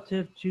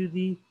relative to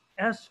the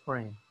S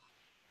frame.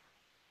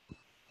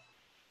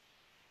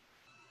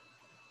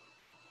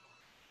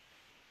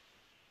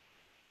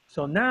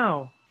 So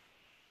now,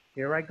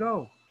 here I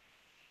go.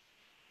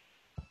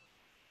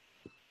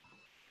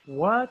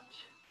 What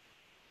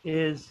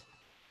is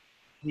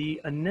the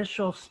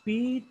initial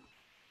speed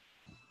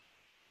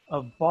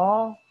of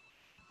ball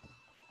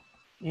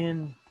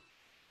in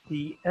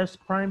the S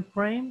prime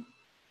frame?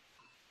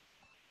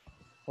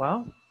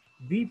 Well,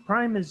 V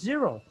prime is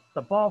 0.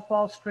 The ball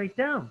falls straight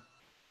down.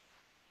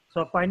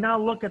 So if I now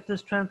look at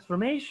this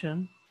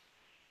transformation,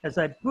 as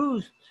I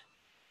boost,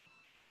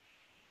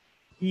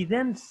 he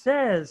then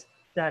says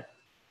that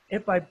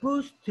if I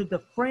boost to the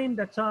frame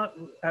that's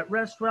at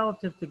rest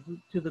relative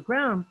to the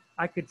ground,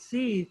 I could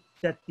see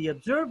that the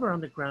observer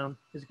on the ground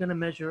is going to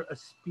measure a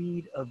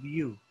speed of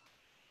u.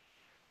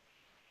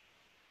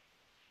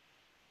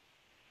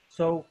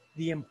 So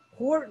the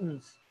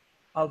importance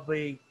of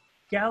a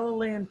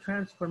Galilean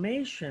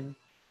transformation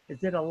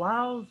is it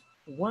allows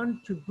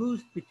one to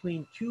boost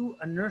between two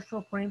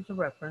inertial frames of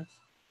reference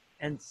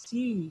and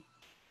see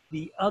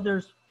the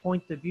other's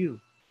point of view.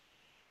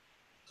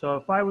 So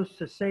if I was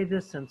to say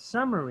this in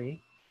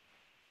summary,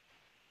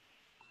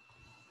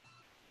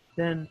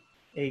 then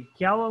a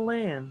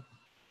Galilean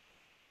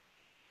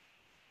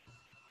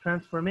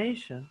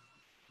transformation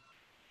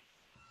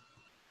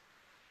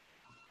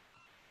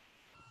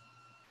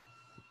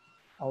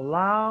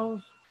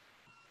allows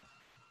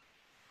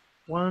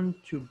one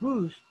to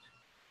boost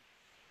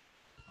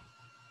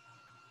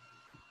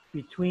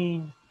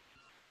between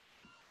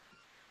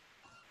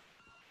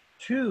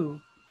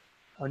two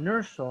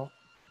inertial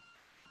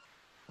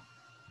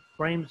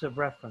frames of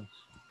reference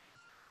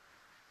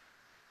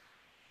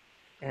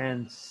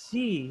and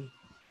see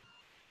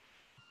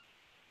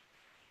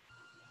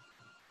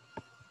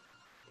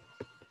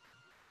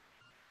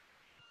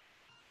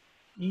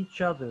each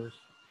other's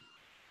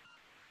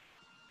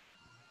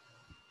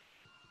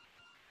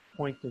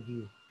point of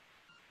view.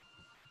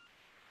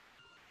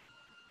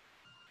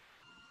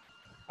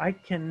 I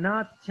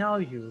cannot tell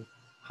you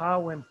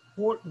how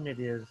important it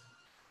is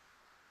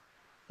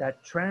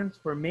that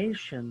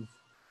transformations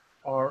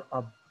are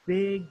a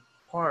big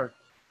part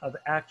of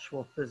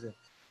actual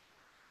physics.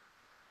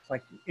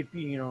 Like if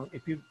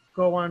you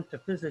go on to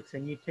physics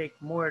and you take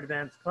more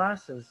advanced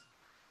classes,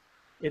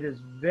 it is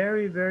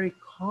very, very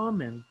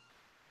common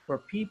for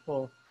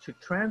people to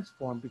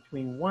transform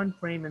between one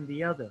frame and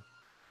the other,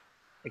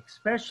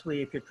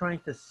 especially if you're trying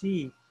to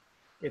see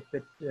if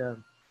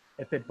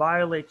it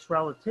violates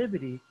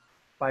relativity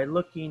by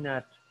looking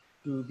at,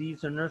 do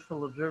these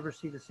inertial observers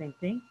see the same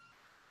thing?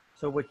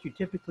 So what you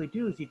typically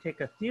do is you take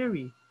a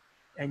theory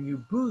and you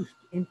boost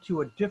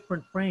into a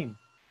different frame.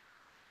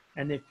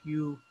 And if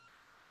you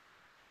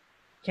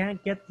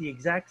can't get the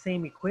exact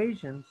same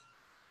equations,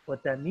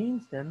 what that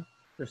means then,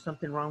 there's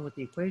something wrong with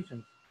the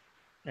equations.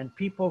 And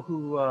people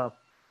who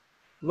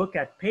look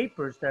at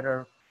papers that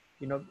are,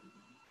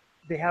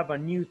 they have a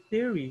new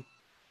theory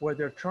where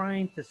they're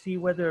trying to see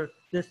whether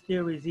this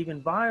theory is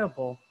even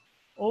viable,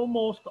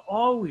 almost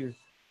always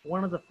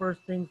one of the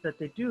first things that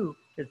they do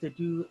is they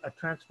do a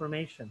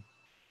transformation.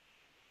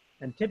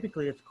 And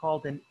typically it's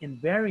called an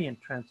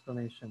invariant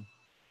transformation.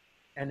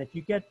 And if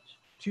you get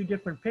two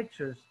different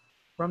pictures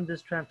from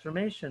this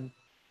transformation,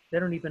 they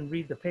don't even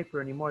read the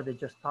paper anymore, they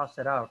just toss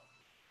it out.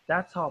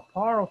 That's how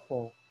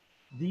powerful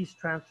these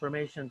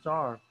transformations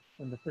are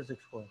in the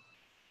physics world.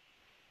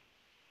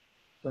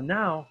 So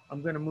now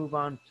I'm going to move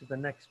on to the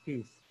next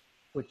piece,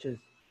 which is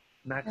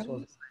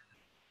Maxwell's.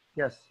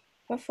 Yes.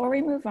 Before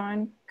we move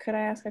on, could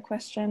I ask a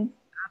question?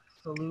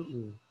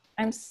 Absolutely.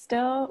 I'm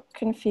still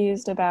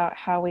confused about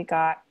how we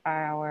got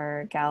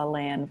our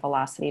Galilean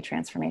velocity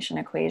transformation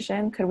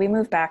equation. Could we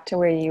move back to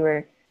where you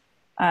were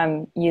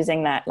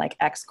using that like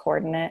x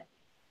coordinate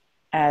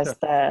as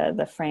Sure.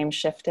 the frame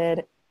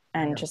shifted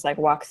and just like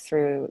walk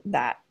through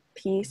that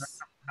piece?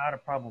 Not a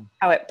problem.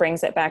 How it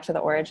brings it back to the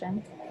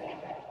origin?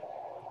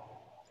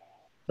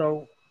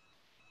 So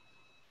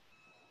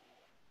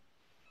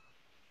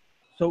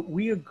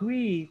we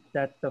agree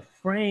that the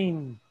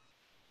frame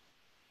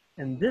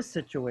in this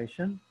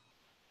situation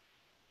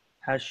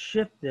has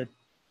shifted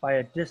by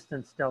a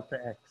distance delta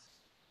x.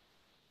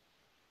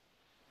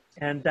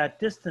 And that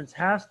distance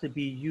has to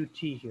be ut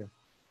here.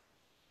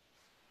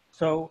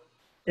 So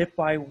if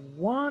I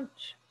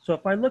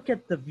look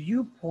at the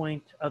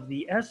viewpoint of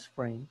the S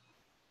frame,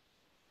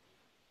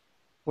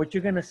 what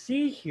you're going to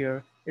see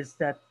here is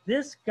that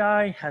this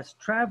guy has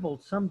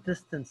traveled some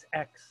distance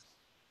x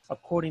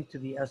according to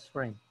the S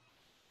frame.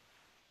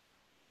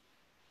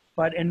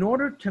 But in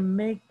order to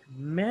make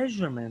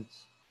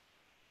measurements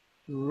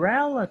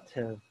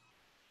relative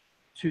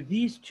to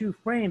these two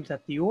frames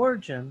at the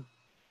origin,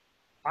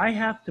 I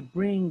have to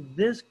bring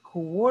this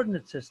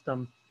coordinate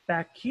system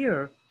back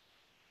here,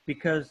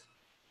 because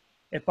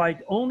if I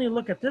only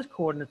look at this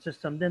coordinate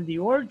system, then the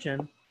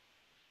origin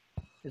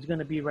is going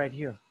to be right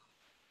here.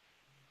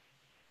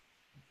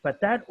 But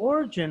that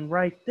origin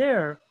right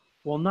there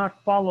will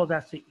not follow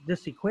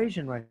this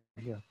equation right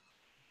here.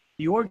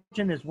 The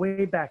origin is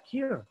way back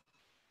here.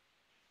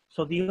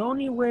 So the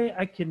only way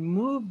I can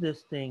move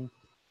this thing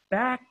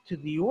back to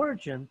the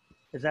origin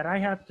is that I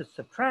have to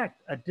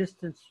subtract a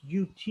distance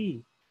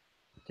ut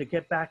to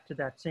get back to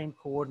that same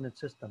coordinate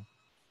system.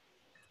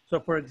 So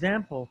for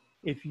example,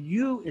 if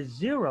u is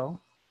 0,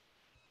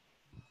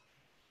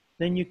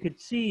 then you could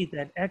see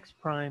that x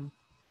prime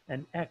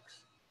and x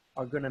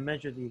are going to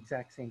measure the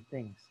exact same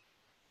things.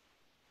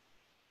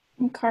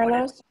 And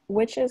Carlos,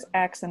 which is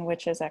x and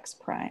which is x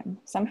prime?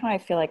 Somehow I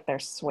feel like they're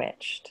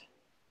switched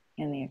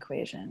in the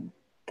equation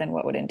than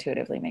what would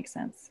intuitively make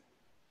sense.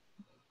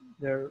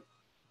 They're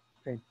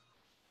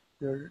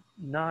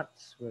not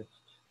switched.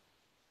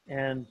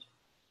 And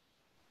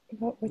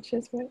which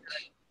is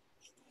which?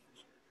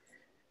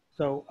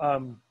 So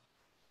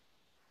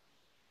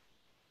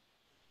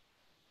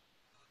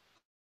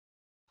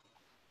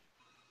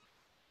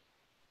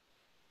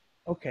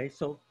okay,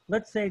 so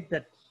let's say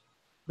that,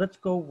 let's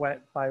go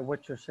by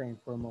what you're saying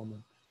for a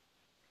moment.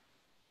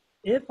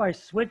 If I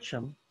switch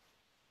them,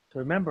 so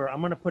remember,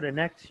 I'm going to put an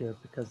X here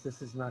because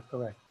this is not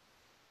correct.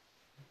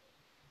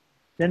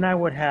 Then I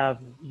would have,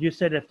 you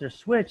said if they're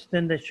switched,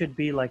 then they should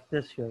be like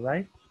this here,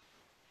 right?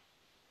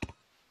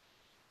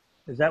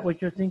 Is that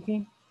what you're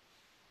thinking?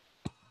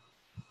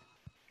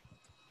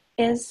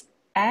 Is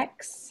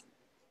x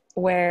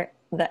where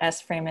the S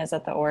frame is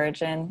at the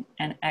origin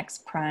and x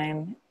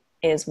prime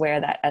is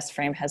where that S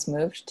frame has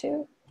moved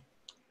to?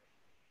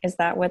 Is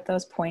that what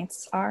those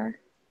points are?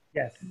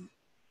 Yes.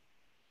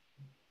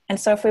 And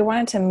so if we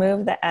wanted to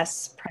move the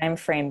S prime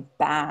frame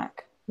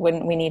back,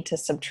 wouldn't we need to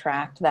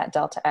subtract that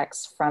delta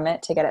x from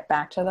it to get it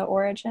back to the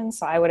origin?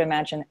 So I would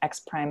imagine x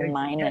prime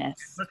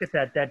minus. Look at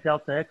that, that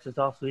delta x is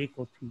also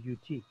equal to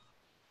ut.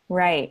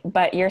 Right,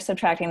 but you're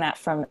subtracting that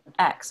from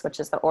x, which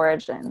is the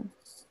origin,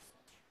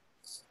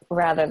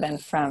 rather than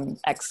from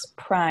x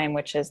prime,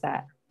 which is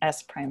that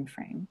S prime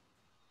frame.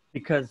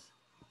 Because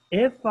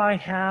if I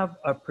have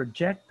a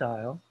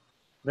projectile,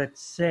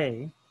 let's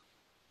say,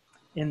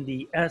 in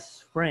the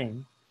S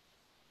frame,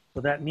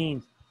 so that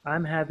means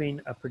I'm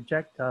having a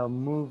projectile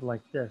move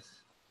like this.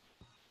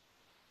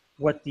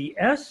 What the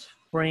S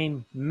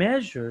frame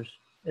measures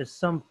is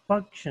some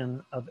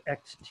function of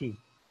xt.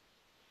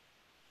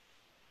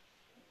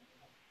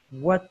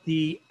 What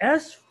the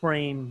S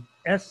prime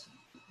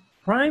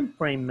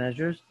frame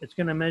measures, it's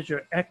going to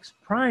measure x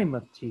prime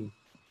of t.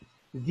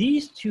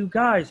 These two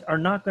guys are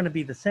not going to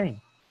be the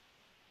same.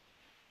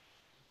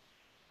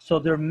 So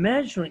they're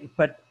measuring,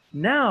 but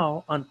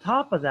now on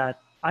top of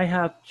that, I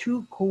have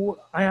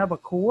a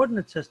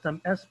coordinate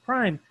system S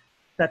prime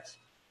that's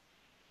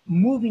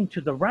moving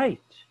to the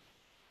right.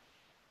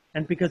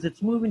 And because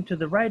it's moving to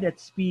the right at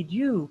speed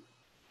u,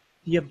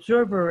 the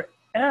observer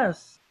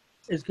S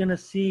is going to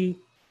see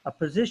a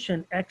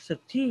position x of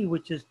t,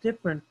 which is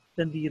different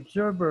than the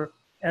observer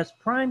S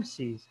prime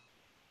sees,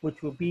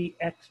 which will be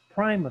x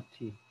prime of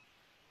t.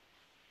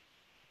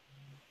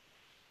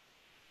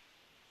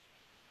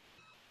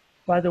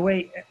 By the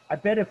way, I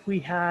bet if we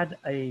had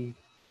a,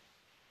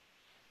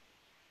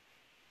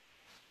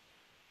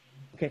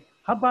 okay,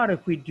 how about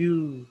if we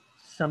do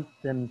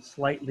something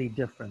slightly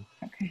different.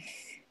 Okay.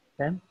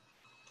 Okay.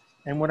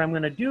 And what I'm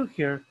going to do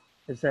here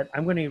is that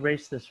I'm going to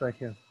erase this right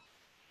here.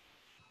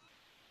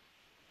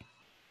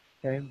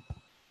 Okay.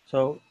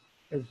 So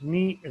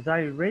as I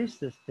erase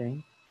this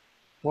thing,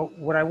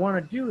 what I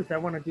want to do is I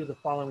want to do the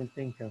following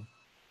thing here.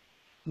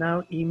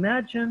 Now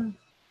imagine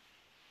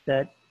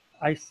that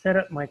I set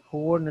up my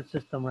coordinate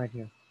system right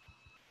here.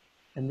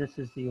 And this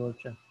is the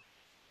origin.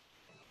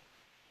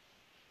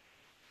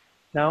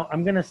 Now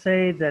I'm going to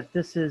say that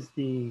this is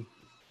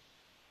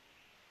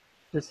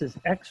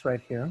X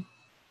right here.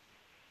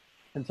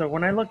 And so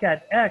when I look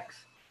at X,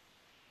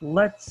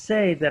 let's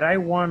say that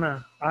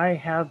I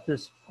have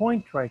this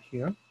point right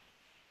here,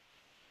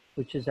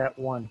 which is at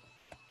 1.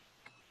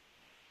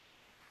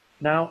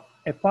 Now,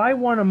 if I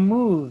want to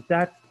move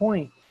that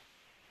point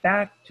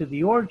back to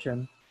the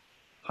origin,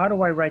 how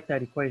do I write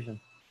that equation?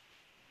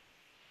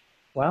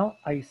 Well,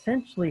 I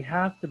essentially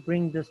have to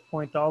bring this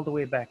point all the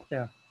way back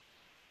there.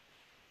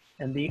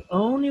 And the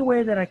only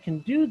way that I can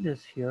do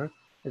this here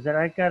is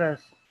that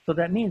so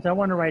that means I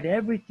want to write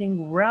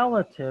everything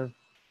relative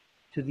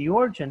to the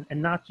origin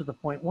and not to the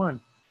point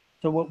 1.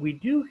 So what we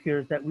do here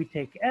is that we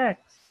take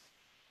X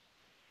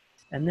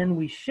and then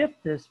we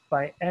shift this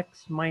by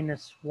X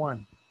minus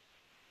 1.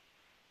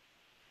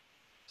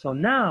 So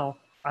now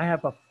I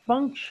have a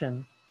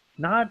function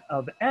not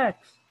of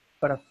X,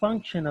 but a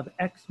function of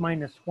X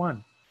minus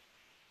 1.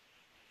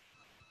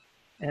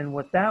 And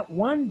what that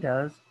 1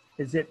 does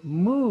is it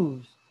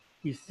moves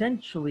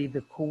essentially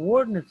the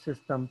coordinate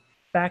system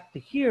back to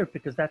here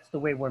because that's the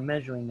way we're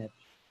measuring it.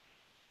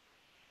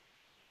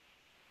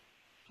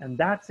 And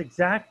that's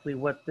exactly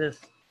what this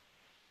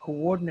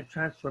coordinate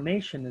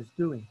transformation is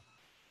doing.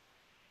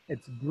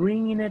 It's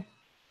bringing it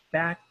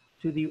back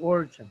to the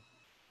origin.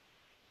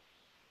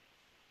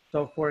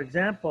 So for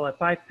example,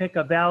 if I pick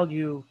a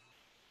value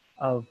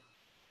of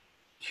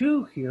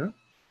 2 here,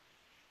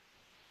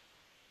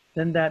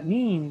 then that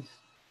means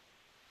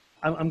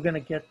I'm going to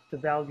get the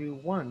value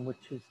 1,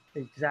 which is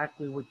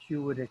exactly what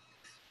you would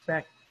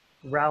expect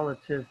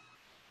relative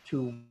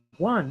to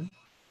 1,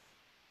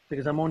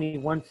 because I'm only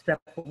 1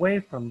 step away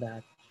from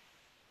that.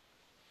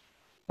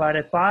 But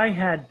if I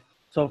had,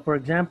 so for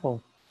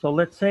example, so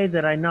let's say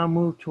that I now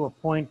move to a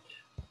point,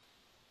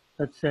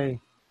 let's say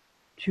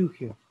 2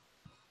 here.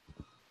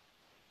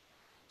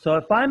 So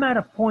if I'm at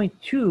a point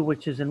 2,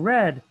 which is in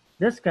red,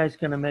 this guy's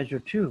going to measure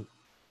 2.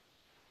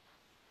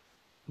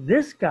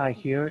 This guy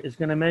here is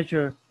going to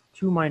measure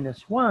 2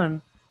 minus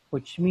 1,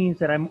 which means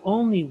that I'm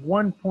only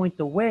 1 point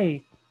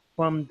away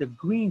from the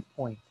green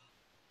point.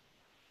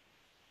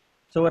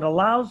 So it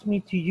allows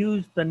me to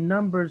use the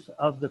numbers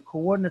of the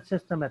coordinate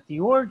system at the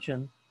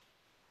origin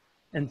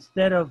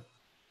instead of,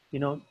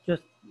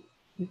 just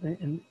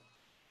and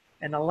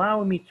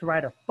allowing me to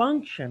write a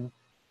function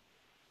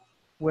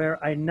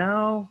where I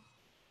now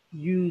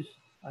use,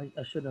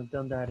 I should have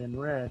done that in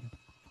red.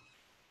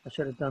 I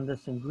should have done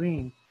this in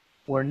green,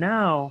 where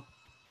now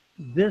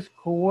this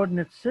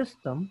coordinate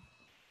system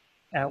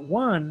at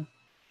 1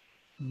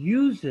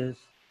 uses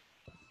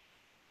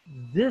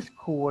this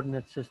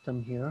coordinate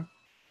system here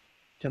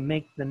to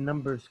make the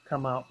numbers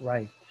come out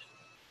right.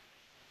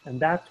 And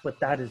that's what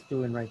that is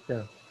doing right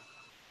there.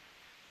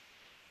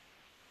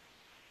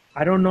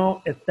 I don't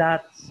know if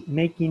that's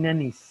making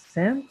any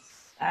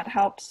sense. That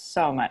helps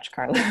so much,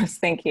 Carlos.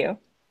 Thank you.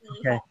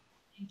 Okay.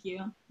 Thank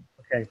you.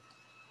 Okay.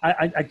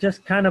 I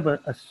just kind of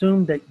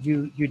assumed that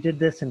you did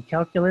this in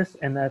calculus,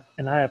 and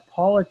I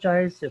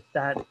apologize if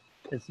that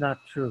is not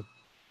true.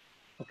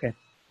 Okay,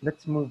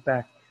 let's move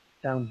back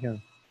down here.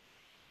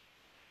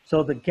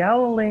 So the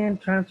Galilean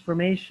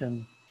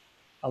transformation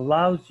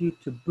allows you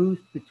to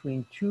boost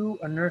between 2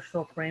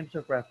 inertial frames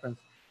of reference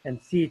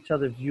and see each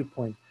other's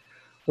viewpoint.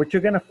 What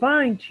you're going to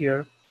find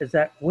here is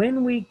that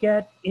when we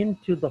get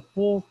into the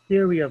full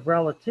theory of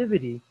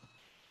relativity,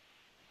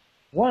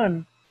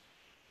 1,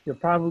 you're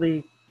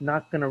probably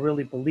not going to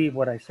really believe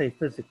what I say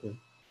physically.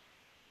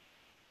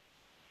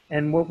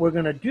 And what we're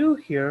going to do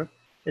here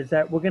is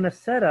that we're going to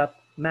set up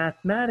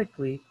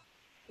mathematically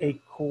a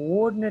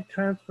coordinate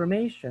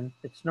transformation.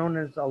 It's known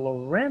as a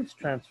Lorentz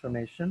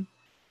transformation.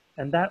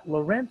 And that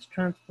Lorentz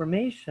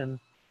transformation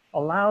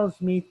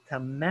allows me to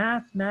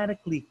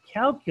mathematically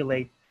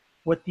calculate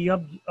what the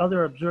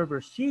other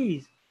observer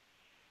sees.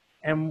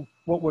 And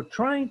what we're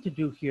trying to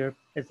do here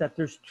is that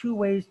there's 2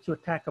 ways to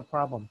attack a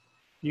problem.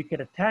 You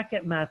could attack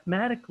it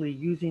mathematically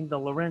using the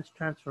Lorentz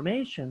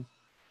transformation,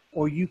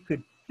 or you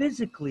could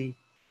physically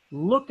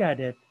look at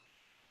it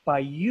by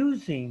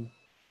using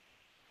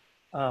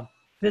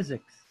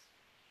physics.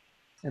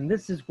 And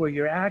this is where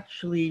you're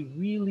actually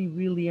really,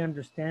 really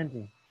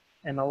understanding.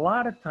 And a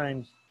lot of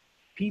times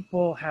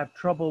people have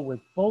trouble with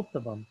both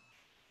of them.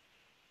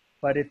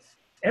 But it's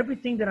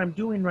everything that I'm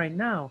doing right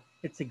now,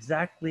 it's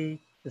exactly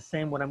the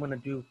same what I'm going to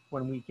do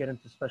when we get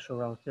into special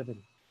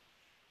relativity.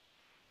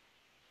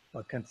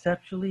 But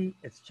conceptually,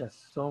 it's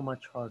just so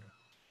much harder.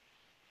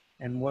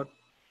 And what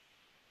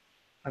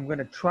I'm going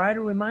to try to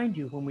remind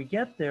you when we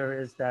get there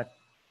is that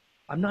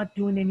I'm not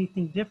doing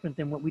anything different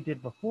than what we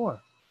did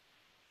before.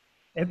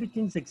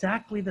 Everything's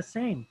exactly the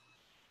same.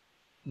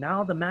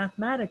 now the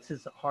mathematics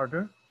is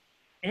harder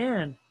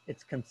and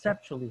it's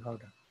conceptually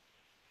harder.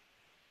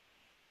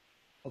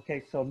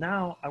 Okay, so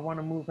now I want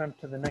to move on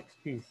to the next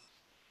piece.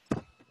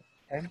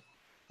 Okay,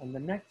 and the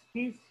next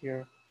piece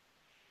here,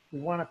 we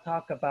want to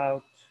talk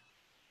about,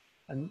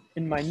 and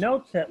in my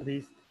notes at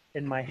least,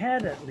 in my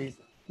head at least,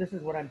 this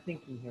is what I'm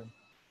thinking here.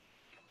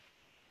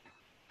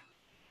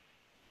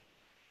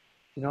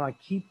 You know, I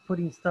keep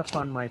putting stuff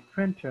on my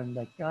printer and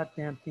that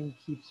goddamn thing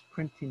keeps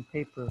printing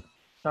paper.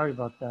 Sorry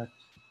about that.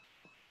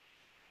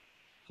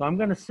 So I'm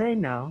going to say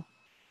now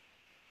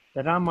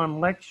that I'm on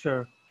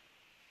lecture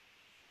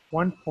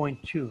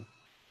 1.2,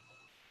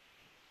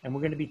 and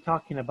we're going to be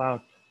talking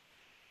about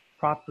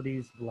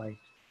properties of light.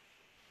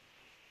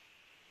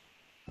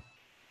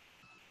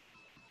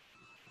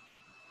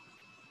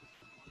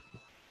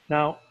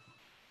 Now,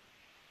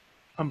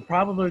 I'm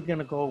probably going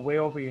to go way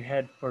over your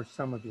head for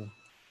some of you,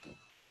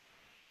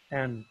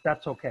 and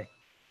that's okay.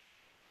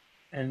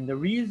 And the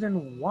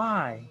reason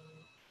why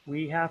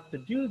we have to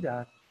do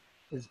that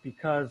is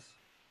because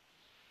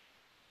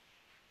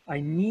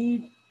I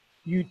need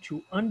you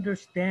to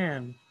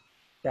understand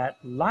that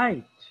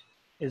light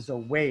is a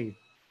wave.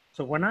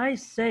 So when I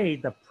say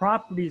the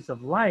properties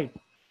of light,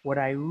 what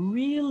I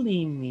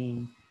really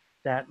mean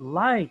that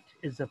light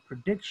is a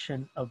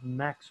prediction of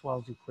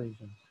Maxwell's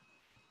equations.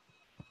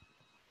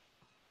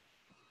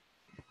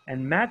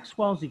 And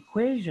Maxwell's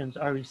equations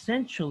are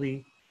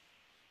essentially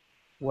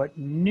what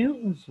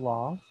Newton's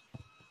laws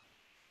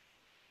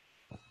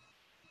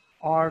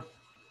are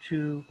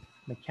to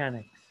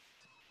mechanics.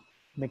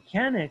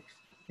 Mechanics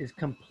is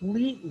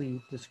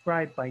completely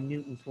described by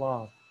Newton's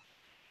laws.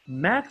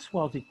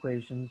 Maxwell's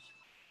equations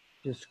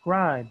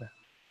describe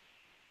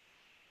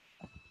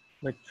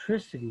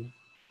electricity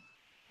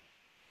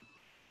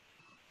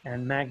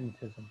and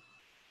magnetism.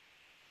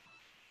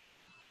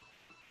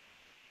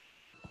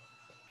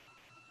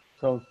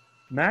 So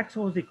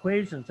Maxwell's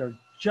equations are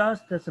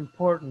just as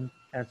important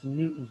as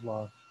Newton's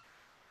laws.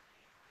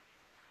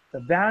 The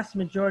vast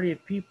majority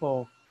of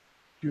people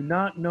do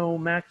not know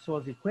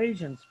Maxwell's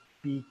equations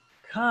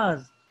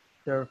because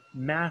they're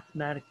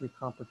mathematically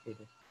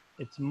complicated.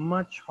 It's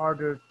much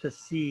harder to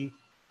see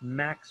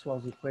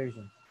Maxwell's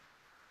equations.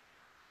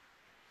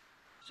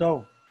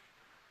 So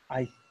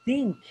I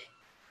think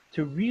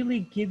to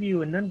really give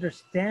you an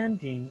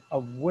understanding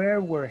of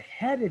where we're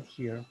headed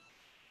here,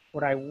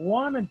 what I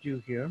want to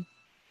do here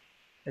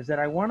is that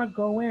I want to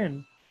go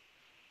in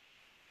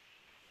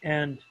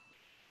and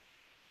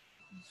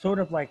sort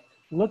of like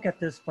look at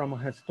this from a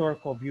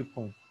historical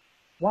viewpoint.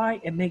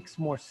 Why it makes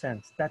more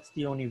sense. That's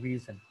the only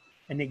reason.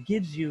 And it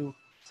gives you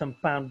some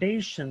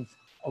foundations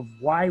of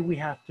why we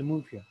have to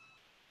move here.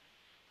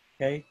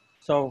 Okay,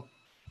 so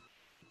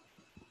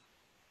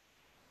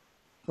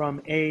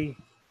from a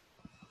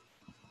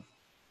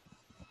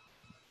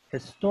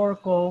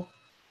historical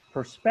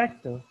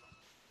perspective,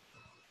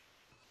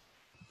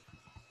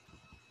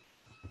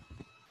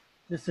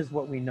 this is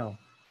what we know.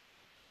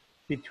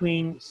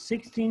 Between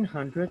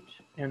 1600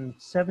 and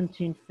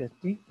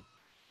 1750,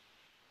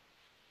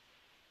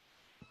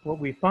 what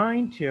we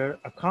find here,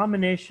 a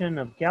combination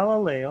of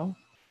Galileo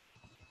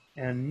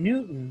and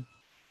Newton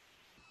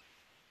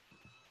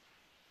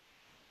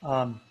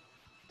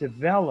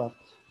developed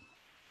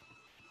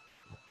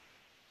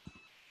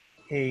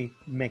a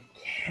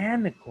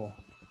mechanical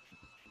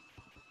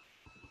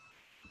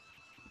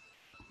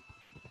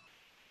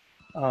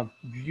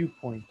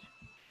viewpoint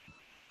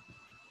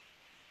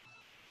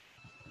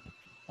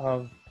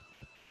of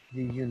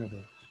the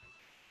universe.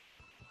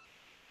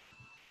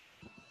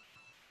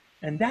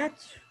 And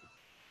that's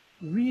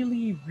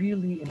really,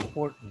 really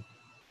important,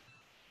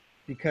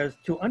 because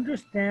to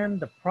understand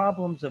the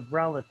problems of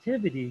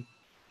relativity,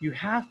 you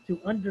have to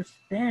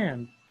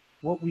understand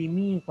what we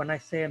mean when I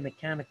say a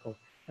mechanical.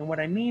 And what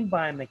I mean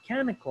by a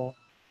mechanical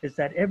is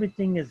that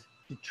everything is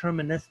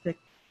deterministic.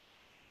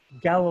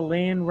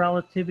 Galilean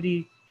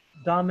relativity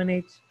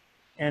dominates,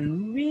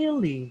 and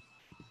really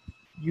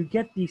you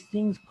get these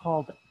things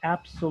called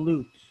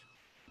absolutes.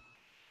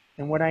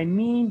 And what I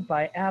mean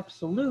by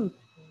absolute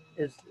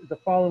is the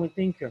following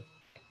thing here.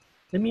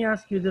 Let me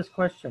ask you this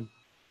question.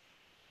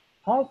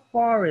 How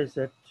far is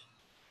it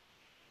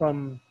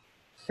from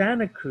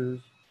Santa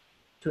Cruz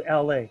to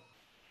LA?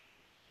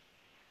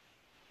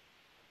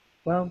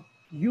 Well,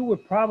 you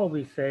would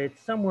probably say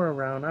it's somewhere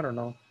around, I don't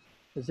know,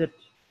 is it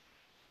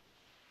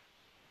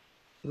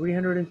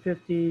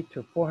 350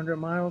 to 400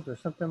 miles or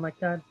something like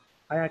that?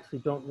 I actually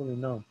don't really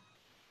know.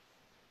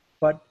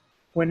 But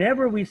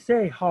whenever we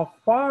say how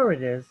far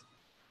it is,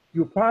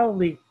 you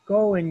probably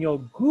go and you'll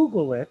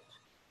Google it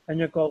and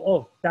you'll go,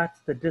 oh, that's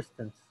the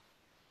distance.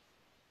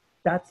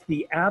 That's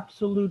the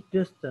absolute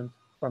distance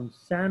from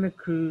Santa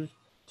Cruz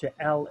to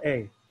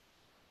LA.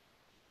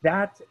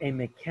 That's a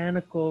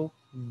mechanical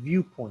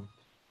viewpoint.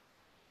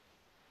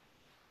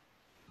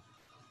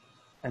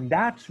 And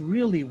that's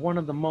really one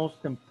of the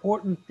most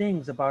important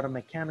things about a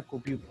mechanical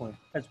viewpoint,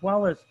 as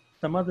well as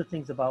some other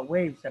things about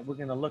waves that we're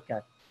going to look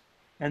at.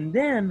 And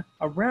then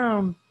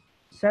around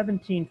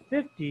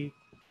 1750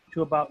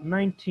 to about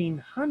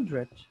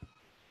 1900,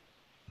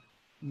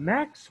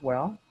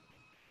 Maxwell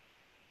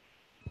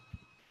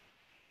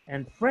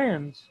and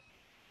friends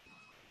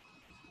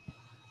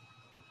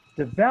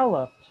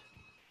developed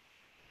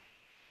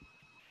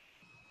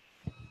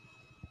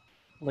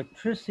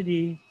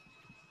electricity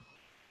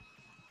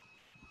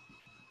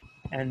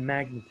and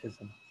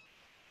magnetism.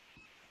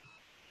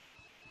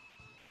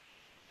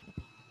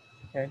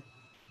 Okay?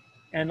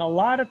 And a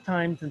lot of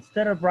times,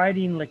 instead of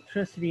writing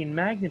electricity and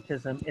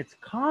magnetism, it's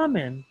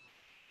common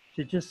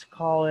to just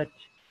call it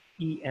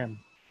EM.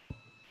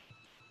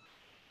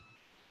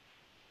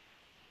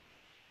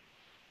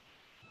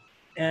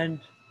 And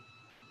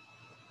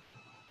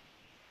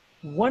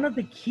one of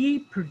the key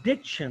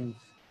predictions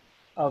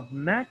of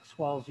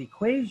Maxwell's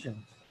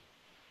equations,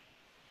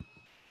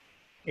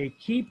 a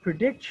key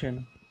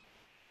prediction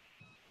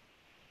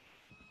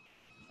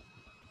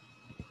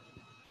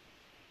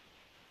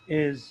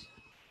is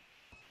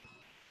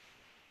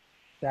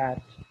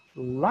that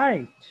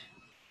light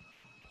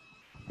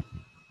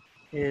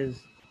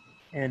is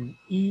an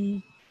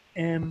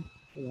EM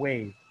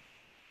wave.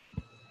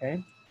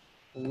 Okay?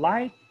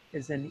 Light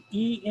is an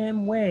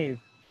EM wave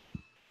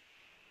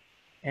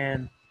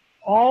and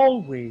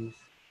always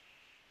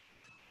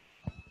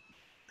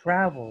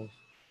travels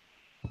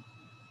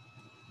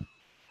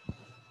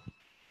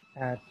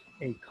at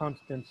a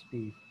constant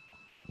speed.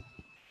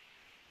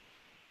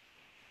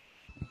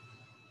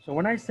 So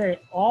when I say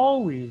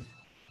always,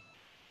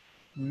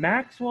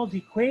 Maxwell's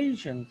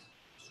equations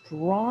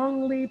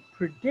strongly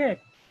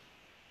predict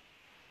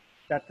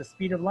that the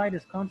speed of light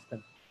is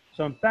constant.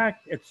 So in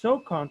fact, it's so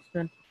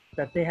constant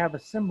that they have a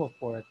symbol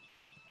for it.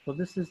 So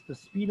this is the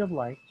speed of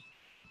light.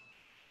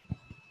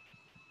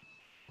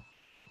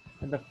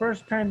 And the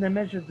first time they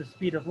measured the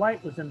speed of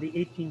light was in the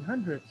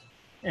 1800s.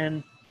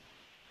 And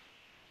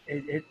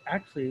it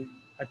actually,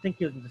 I think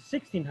it was in the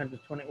 1600s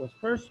when it was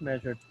first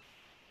measured.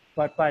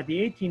 But by the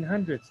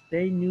 1800s,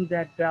 they knew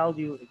that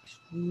value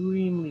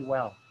extremely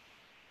well.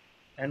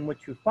 And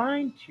what you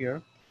find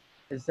here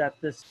is that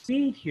the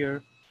speed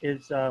here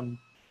is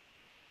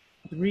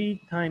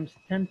 3 times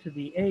 10 to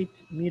the 8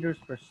 meters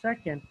per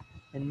second.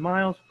 In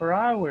miles per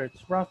hour,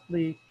 it's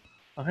roughly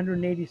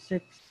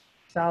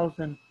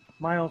 186,000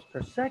 miles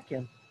per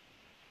second.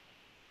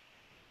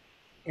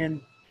 And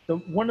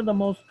one of the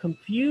most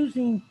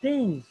confusing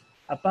things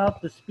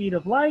about the speed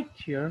of light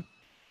here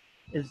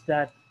is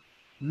that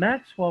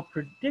Maxwell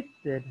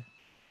predicted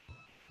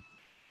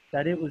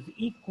that it was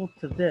equal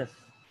to this.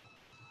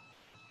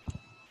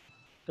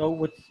 So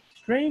what's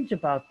strange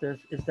about this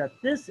is that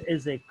this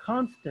is a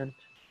constant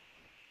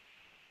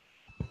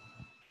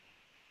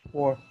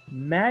for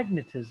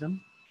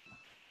magnetism.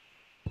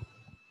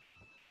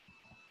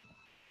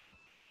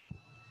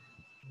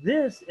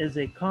 This is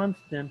a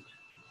constant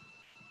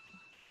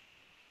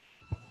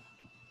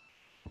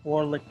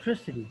for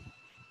electricity.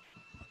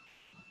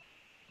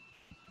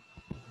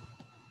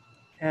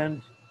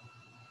 And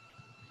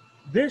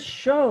this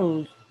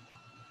shows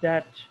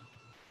that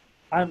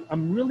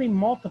I'm really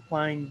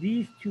multiplying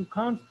these two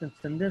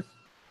constants in this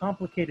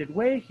complicated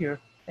way here,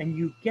 and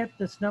you get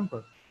this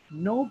number.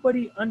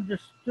 Nobody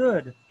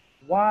understood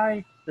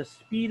why the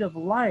speed of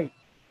light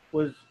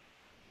was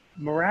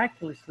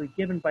miraculously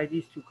given by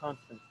these two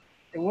constants.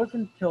 It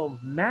wasn't until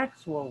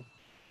Maxwell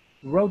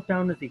wrote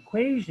down his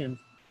equations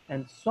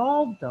and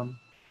solved them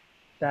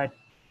that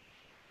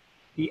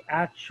he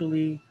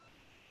actually,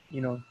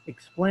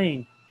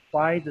 explained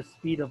why the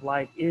speed of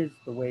light is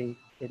the way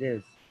it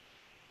is.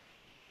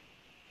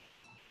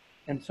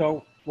 And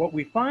so what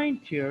we find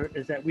here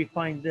is that we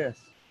find this.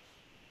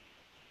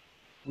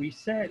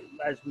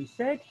 As we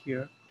said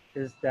here,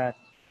 is that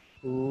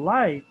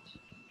light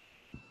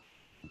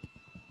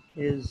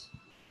is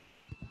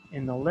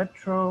an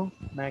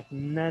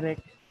electromagnetic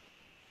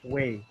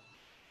wave.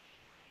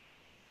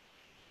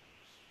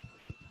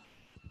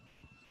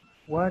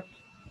 What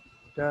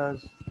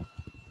does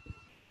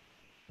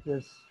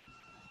this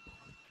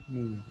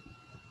mean?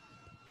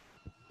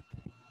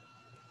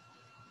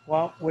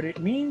 Well, what it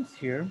means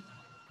here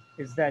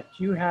is that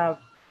you have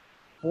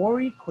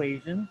 4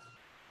 equations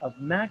of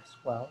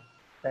Maxwell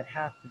that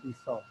have to be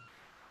solved.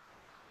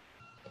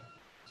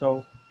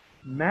 So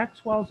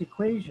Maxwell's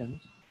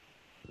equations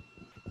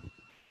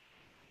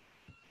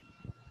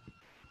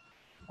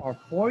are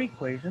 4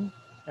 equations,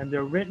 and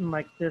they're written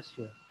like this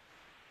here.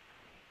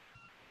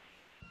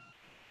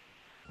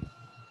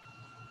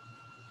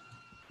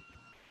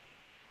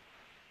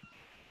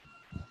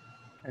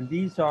 And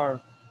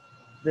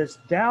this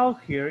dowel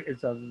here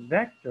is a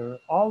vector.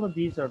 All of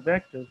these are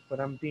vectors, but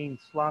I'm being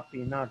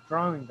sloppy and not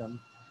drawing them.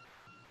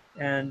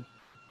 And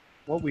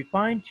what we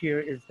find here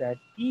is that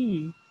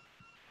E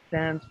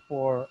stands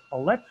for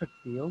electric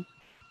field.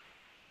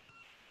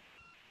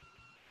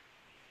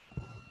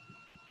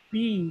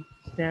 B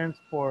stands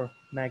for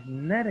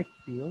magnetic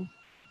field.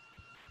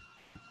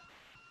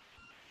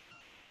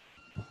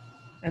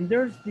 And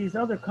there's these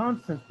other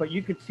constants, but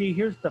you could see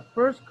here's the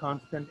first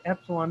constant,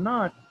 epsilon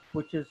naught,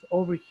 which is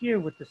over here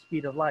with the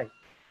speed of light.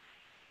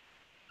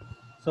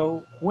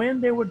 So when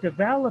they were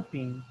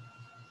developing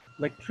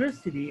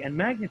electricity and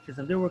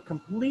magnetism, they were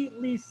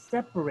completely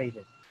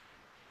separated.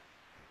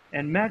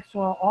 And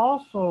Maxwell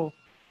also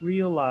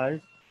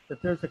realized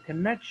that there's a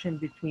connection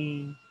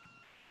between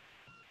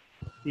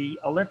the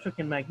electric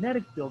and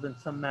magnetic field in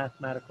some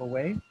mathematical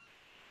way.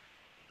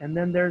 And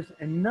then there's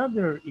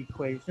another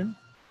equation.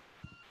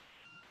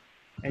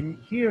 And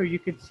here you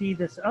could see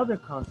this other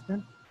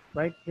constant,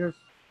 right? Here's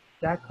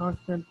that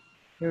constant,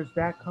 here's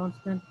that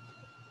constant.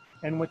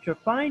 And what you're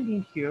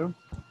finding here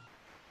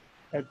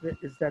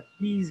is that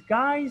these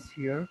guys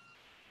here,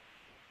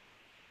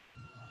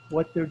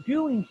 what they're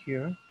doing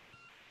here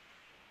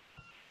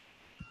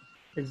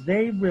is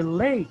they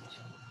relate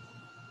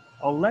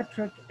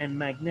electric and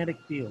magnetic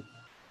fields.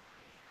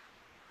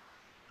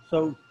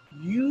 So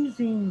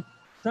using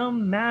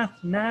some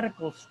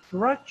mathematical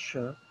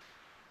structure,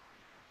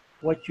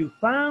 what you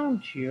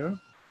found here,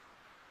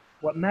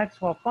 what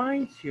Maxwell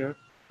finds here,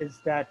 is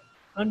that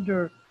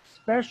under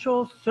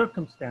special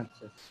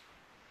circumstances,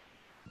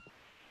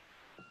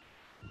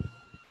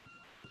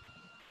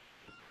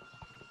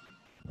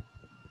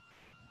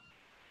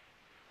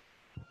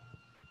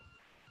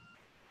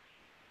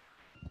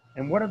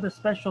 and what are the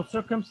special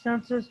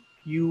circumstances?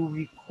 You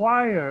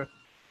require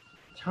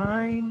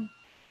time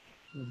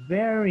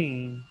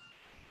varying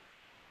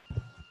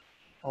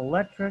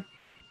electric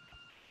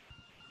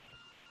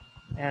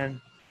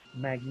and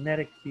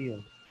magnetic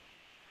fields.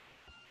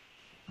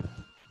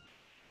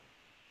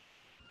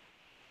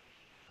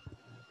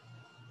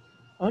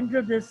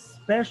 Under this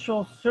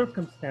special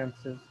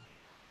circumstances,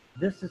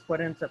 this is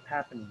what ends up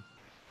happening.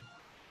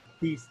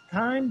 These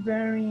time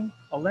varying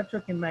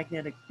electric and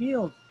magnetic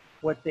fields,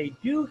 what they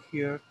do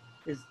here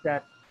is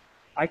that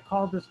I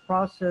call this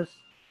process,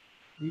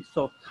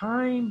 so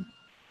time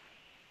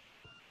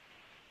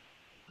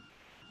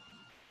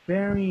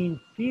varying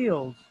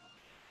fields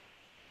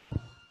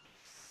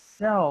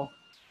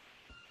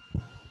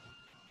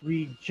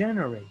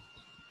self-regenerate.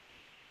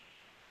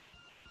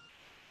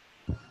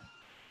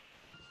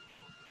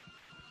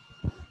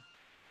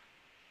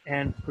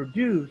 And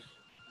produce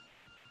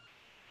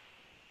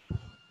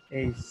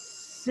a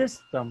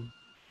system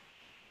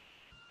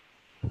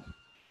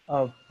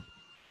of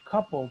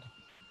coupled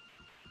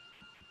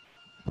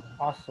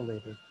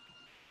oscillators.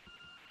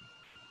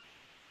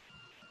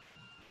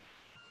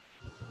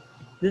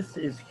 This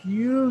is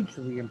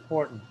hugely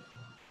important.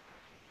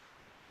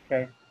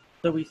 Okay,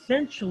 so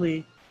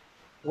essentially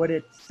what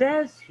it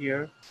says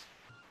here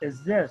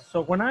is this.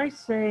 So when I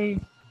say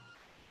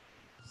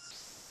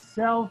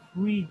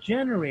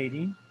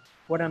self-regenerating,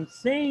 what I'm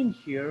saying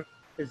here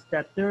is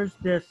that there's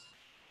this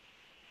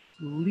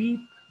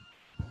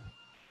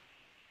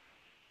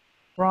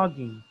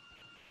leapfrogging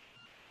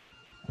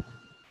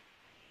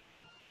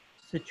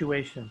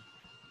situation.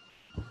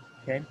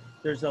 Okay,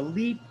 there's a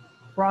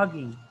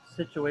leapfrogging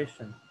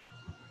situation.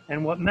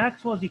 And what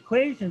Maxwell's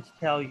equations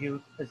tell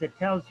you is it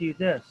tells you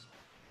this,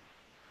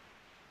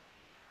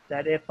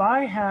 that if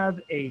I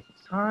have a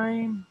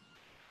time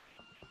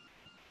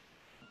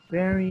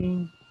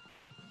varying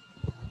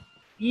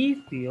E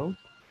field,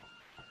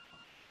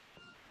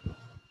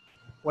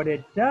 what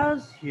it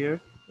does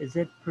here is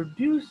it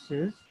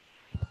produces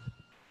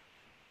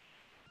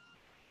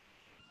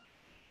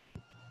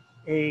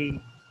a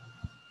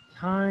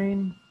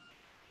time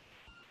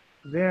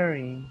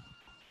varying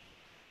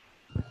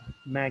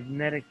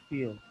magnetic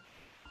field.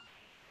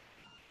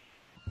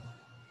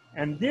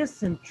 And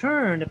this in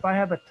turn, if I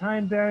have a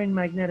time varying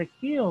magnetic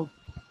field,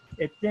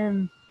 it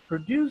then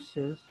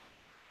produces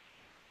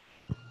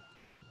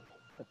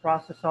the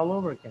process all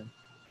over again.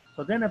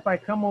 So then if I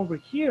come over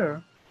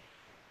here,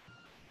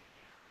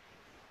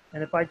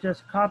 and if I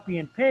just copy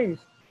and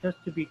paste,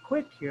 just to be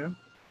quick here,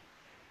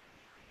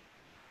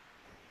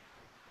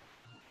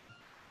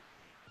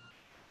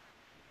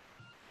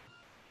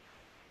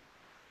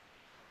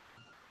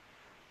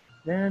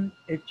 then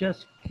it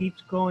just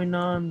keeps going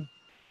on,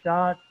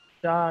 dot,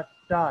 dot,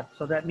 dot.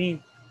 So that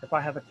means if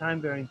I have a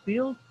time-varying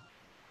field,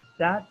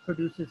 that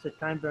produces a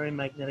time-varying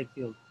magnetic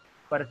field.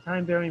 But a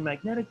time-varying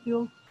magnetic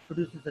field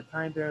produces a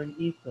time-varying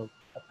E field.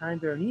 A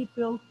time-varying E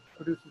field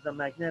produces a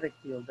magnetic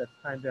field that's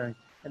time-varying,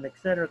 and et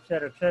cetera, et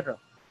cetera, et cetera.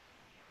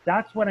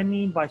 That's what I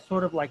mean by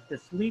sort of like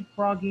this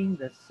leapfrogging,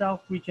 this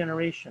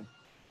self-regeneration.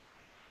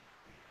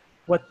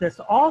 What this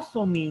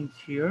also means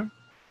here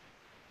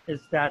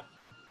is that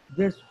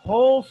this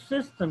whole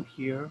system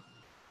here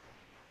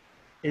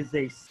is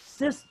a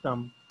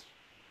system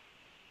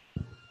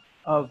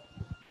of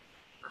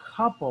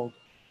coupled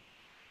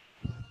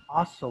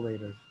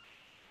oscillators.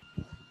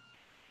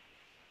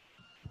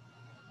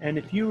 And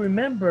if you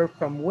remember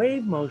from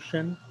wave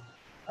motion,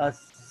 a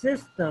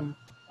system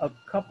of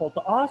coupled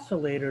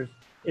oscillators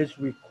is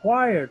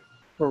required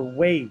for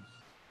waves.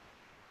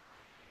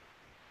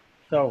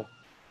 So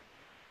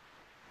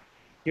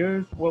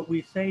here's what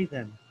we say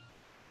then.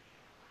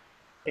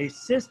 A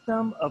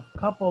system of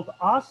coupled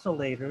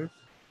oscillators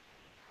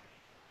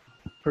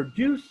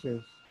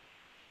produces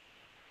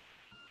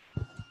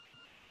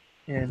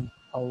an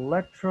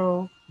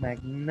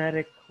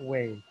electromagnetic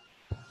wave.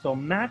 So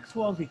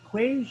Maxwell's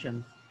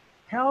equations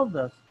tell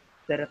us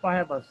that if I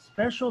have a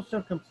special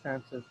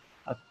circumstances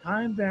of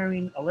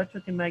time-varying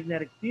electric and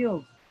magnetic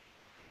fields,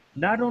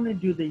 not only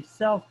do they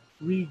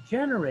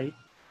self-regenerate,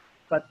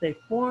 but they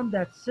form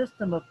that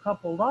system of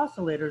coupled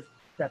oscillators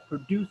that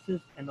produces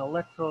an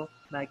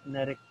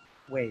electromagnetic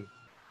wave.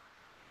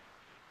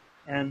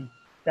 And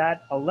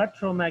that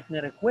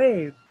electromagnetic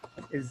wave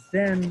is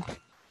then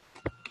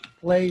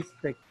plays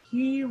the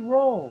key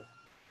role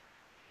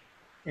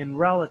in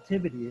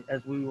relativity,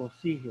 as we will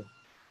see here.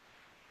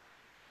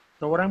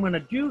 So what I'm going to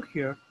do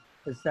here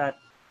is that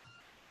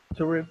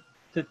to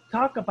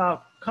talk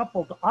about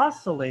coupled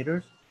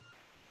oscillators,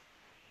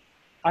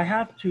 I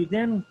have to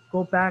then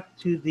go back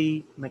to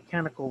the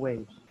mechanical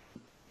waves.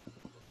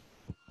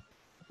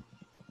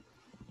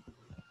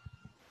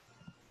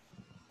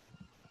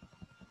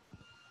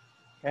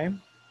 Okay,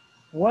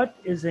 what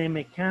is a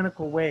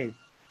mechanical wave?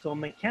 So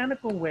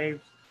mechanical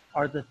waves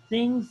are the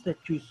things that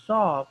you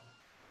saw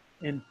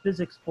in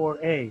Physics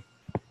 4A.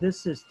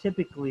 This is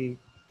typically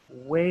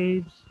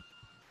waves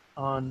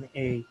on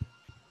a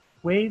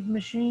wave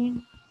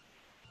machine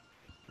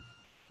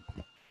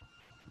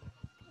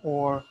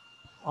or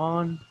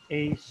on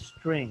a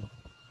string.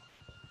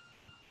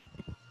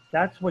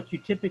 That's what you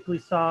typically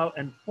saw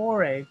in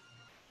 4A.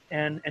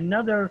 And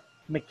another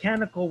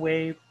mechanical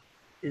wave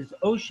is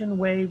ocean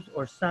waves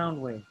or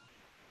sound waves.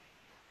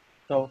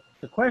 So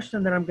the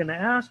question that I'm going to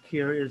ask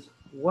here is,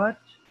 what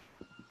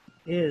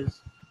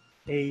is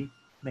a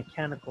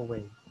mechanical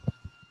wave?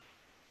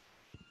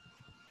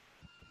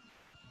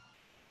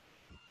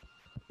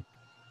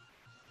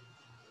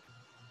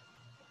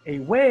 A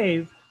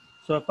wave,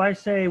 so if I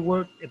say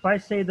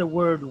the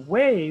word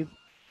wave,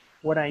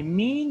 what I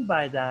mean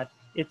by that,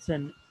 it's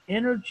an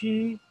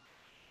energy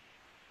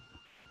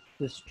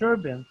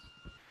disturbance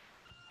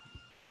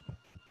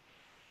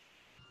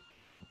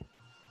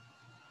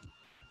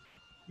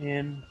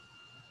in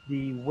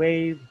the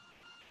wave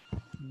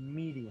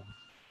medium.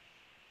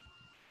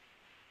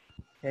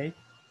 Okay?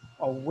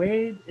 A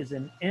wave is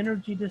an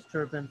energy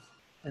disturbance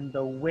in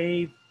the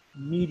wave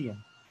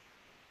medium.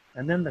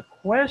 And then the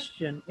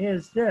question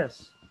is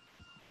this: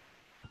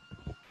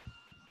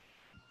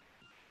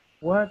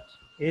 what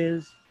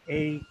is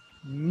a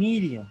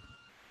medium?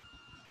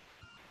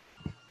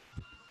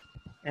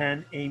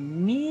 And a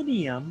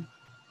medium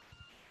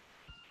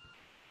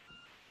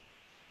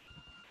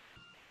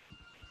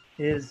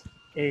is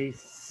a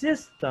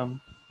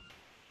system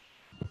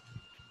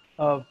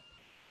of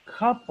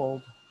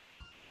coupled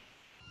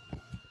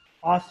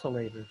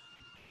oscillators.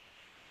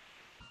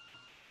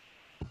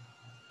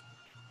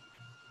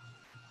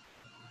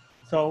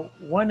 So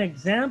one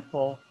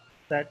example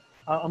that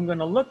I'm going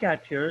to look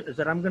at here is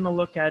that I'm going to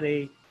look at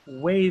a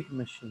wave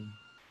machine.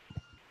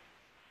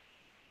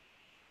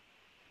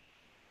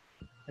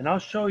 And I'll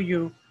show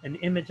you an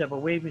image of a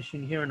wave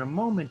machine here in a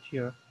moment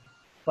here.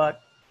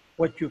 But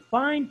what you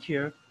find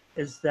here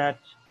is that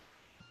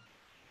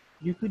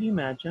you could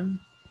imagine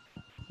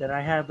that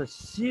I have a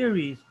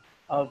series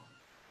of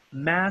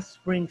mass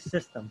spring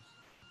systems.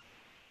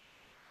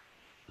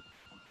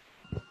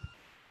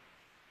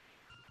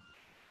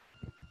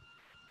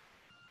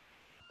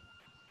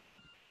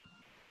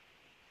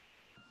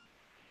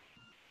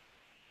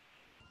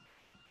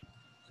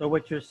 So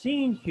what you're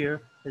seeing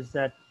here is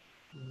that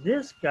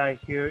this guy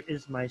here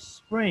is my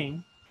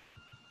spring,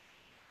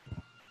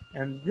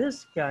 and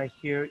this guy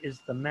here is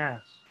the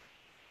mass.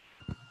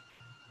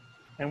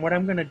 And what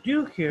I'm going to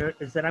do here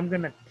is that I'm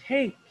going to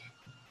take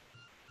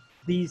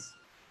these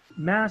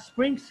mass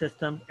spring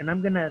systems and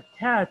I'm going to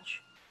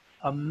attach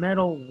a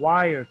metal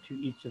wire to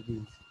each of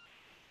these.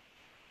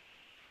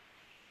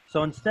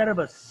 So instead of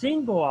a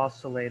single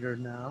oscillator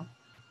now,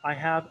 I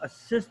have a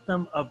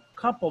system of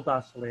coupled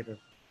oscillators.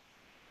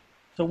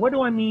 So what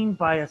do I mean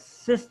by a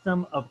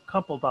system of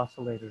coupled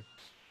oscillators?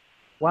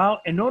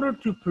 Well, in order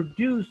to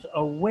produce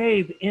a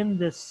wave in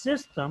this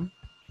system,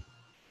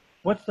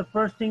 what's the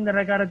first thing that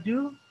I got to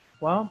do?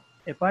 Well,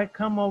 if I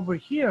come over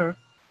here,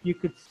 you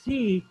could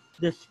see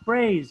this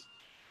phrase,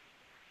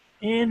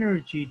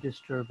 energy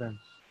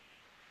disturbance.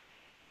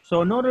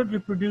 So in order to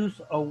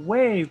produce a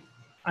wave,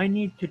 I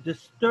need to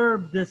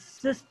disturb this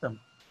system.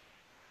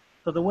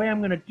 So the way I'm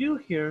going to do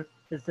here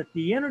is that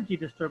the energy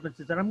disturbance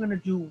is that I'm going to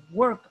do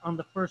work on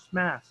the first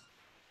mass.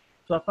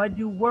 So if I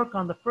do work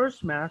on the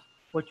first mass,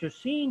 what you're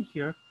seeing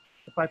here,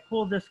 if I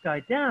pull this guy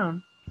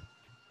down,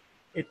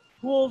 it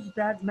pulls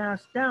that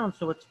mass down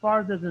so it's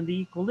farther than the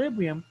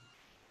equilibrium.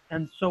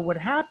 And so what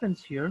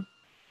happens here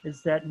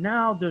is that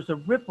now there's a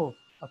ripple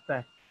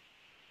effect.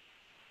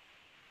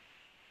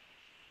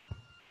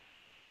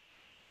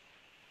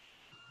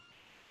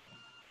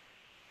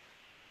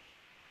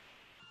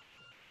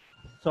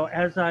 So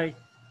as I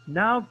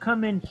now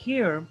come in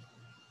here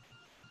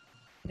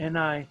and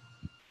I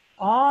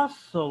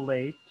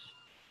oscillate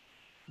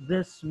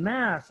this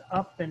mass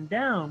up and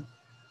down,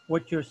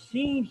 what you're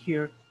seeing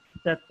here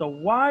is that the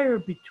wire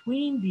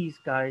between these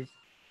guys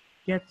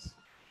gets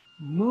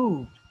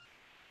moved.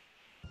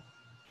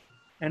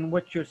 And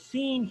what you're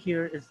seeing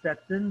here is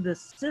that then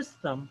this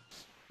system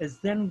is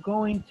then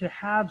going to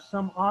have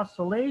some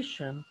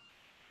oscillation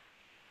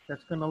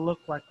that's going to look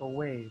like a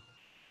wave.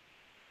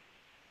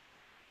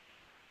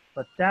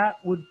 But that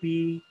would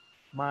be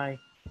my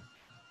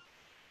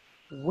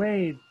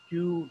wave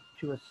due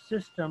to a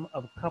system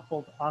of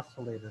coupled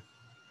oscillators.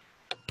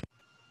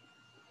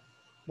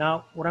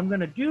 Now, what I'm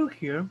going to do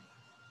here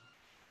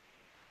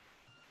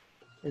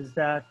is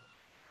that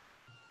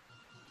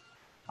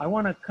I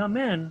want to come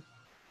in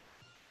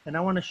and I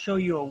want to show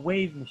you a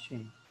wave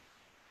machine.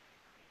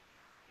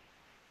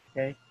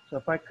 Okay, so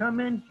if I come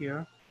in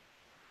here,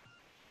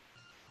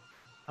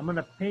 I'm going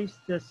to paste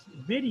this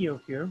video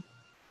here.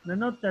 Now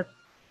note that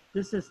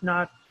this is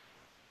not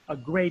a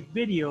great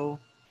video,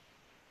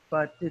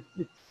 but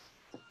it's,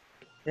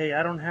 hey,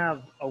 I don't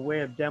have a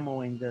way of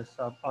demoing this,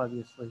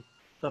 obviously.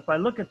 So if I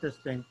look at this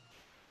thing,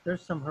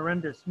 there's some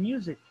horrendous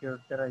music here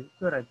that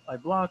I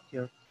blocked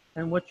here.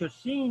 And what you're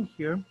seeing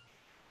here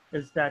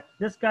is that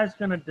this guy's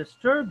going to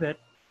disturb it,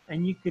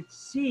 and you could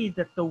see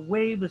that the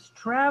wave is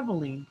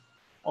traveling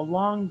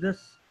along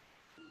this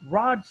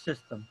rod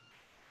system.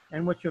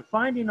 And what you're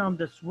finding on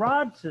this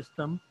rod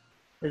system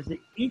is that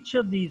each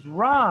of these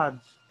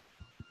rods,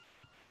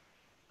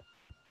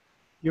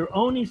 you're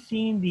only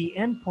seeing the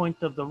end point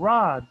of the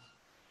rods.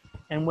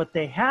 And what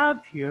they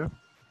have here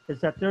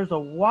is that there's a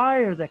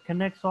wire that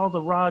connects all the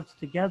rods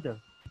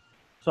together.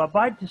 So if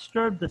I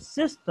disturb the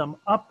system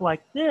up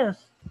like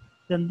this,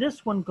 then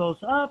this one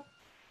goes up,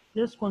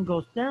 this one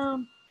goes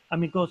down,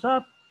 goes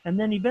up, and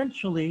then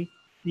eventually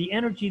the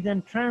energy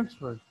then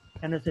transfers.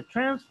 And as it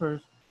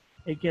transfers,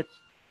 it gets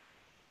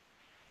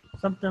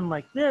something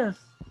like this.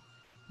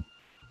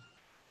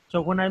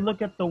 So when I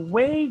look at the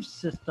wave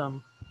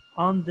system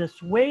on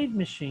this wave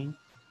machine,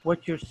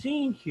 what you're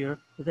seeing here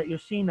is that you're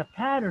seeing a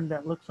pattern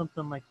that looks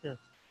something like this.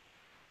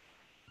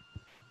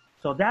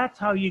 So that's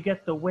how you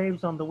get the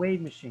waves on the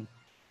wave machine.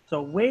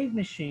 So wave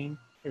machine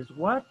is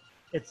what?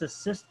 It's a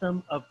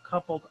system of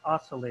coupled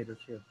oscillators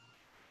here.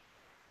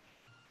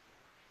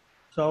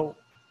 So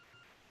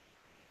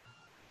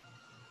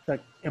the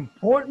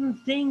important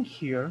thing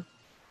here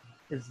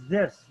is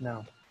this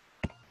now.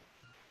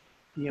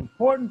 The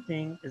important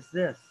thing is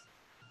this.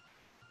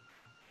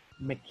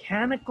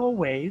 Mechanical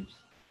waves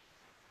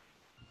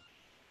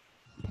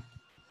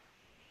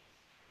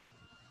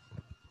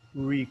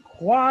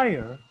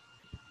require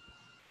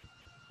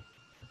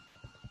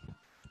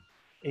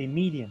a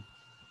medium.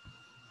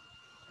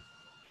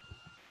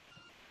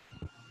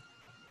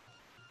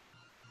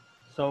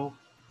 So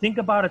think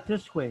about it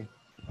this way.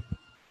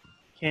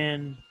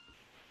 Can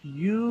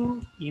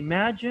you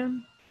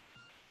imagine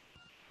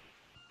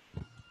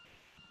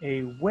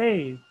a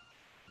wave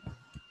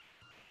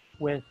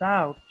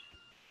without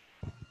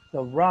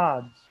the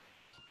rods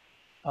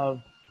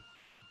of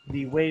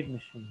the wave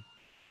machine?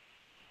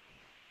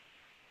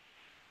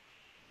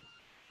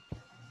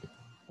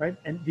 Right?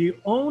 And the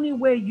only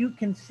way you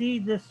can see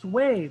this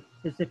wave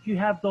is if you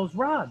have those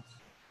rods.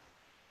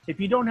 If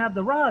you don't have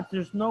the rods,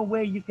 there's no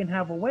way you can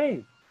have a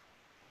wave.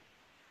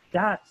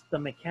 That's the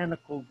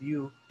mechanical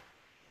view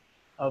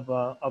of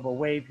a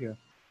wave here.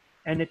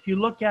 And if you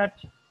look at,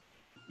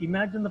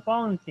 imagine the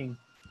following thing.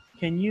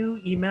 Can you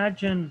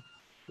imagine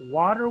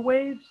water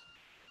waves?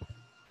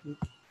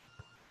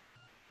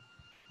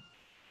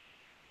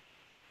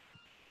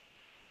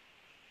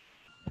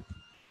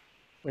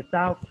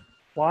 Without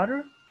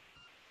water?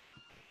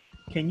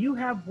 Can you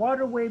have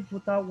water waves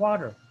without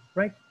water?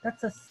 Right?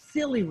 That's a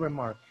silly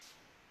remark.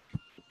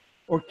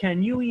 Or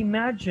can you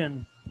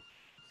imagine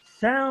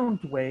sound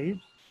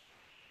waves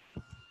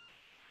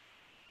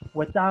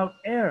without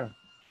air?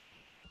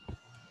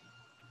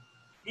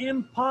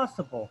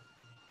 Impossible.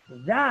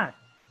 That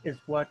is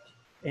what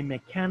a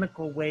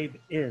mechanical wave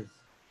is.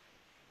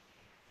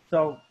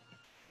 So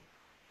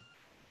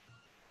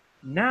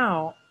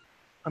now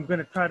I'm going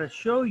to try to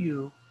show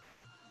you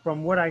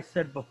from what I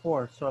said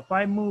before. So if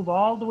I move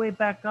all the way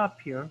back up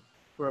here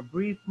for a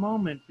brief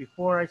moment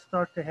before I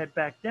start to head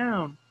back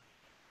down,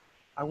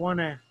 I want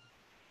to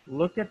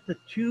look at the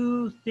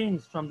two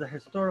things from the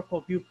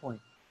historical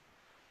viewpoint.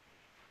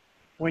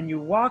 When you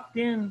walked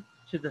in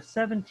to the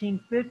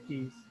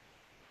 1750s,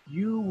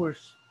 you were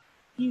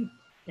steeped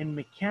in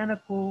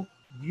mechanical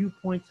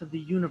viewpoints of the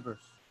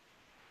universe.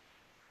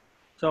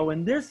 So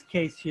in this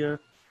case here,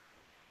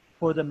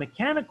 for the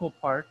mechanical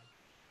part,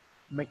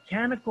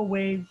 mechanical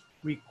waves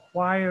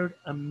required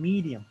a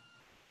medium.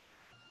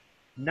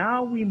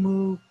 Now we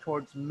move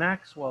towards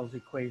Maxwell's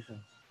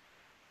equations.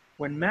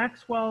 When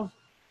Maxwell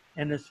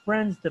and his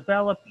friends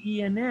developed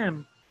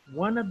E&M,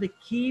 one of the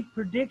key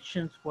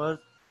predictions was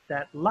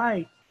that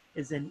light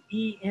is an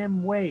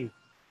EM wave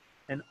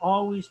and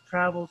always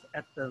travels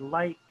at the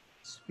light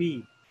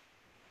speed.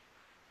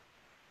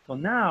 So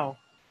now,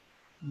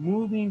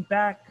 moving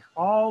back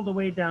all the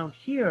way down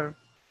here,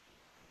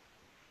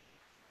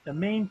 the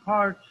main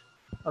part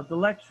of the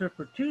lecture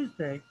for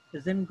Tuesday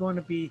is then going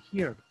to be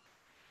here.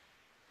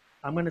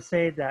 I'm going to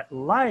say that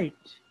light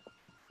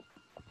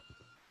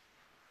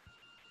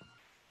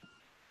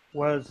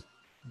was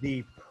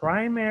the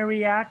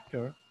primary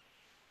actor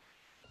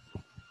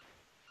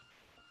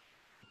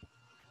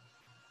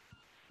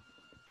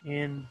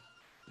in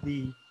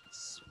the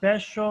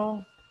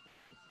special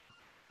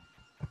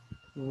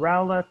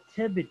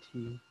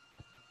relativity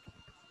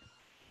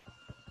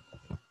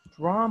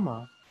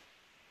drama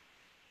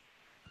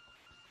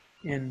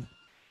in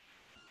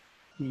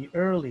the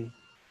early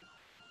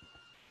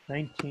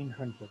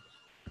 1900s.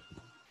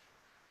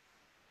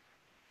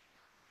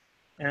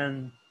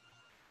 And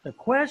the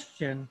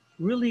question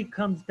really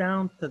comes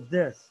down to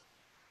this.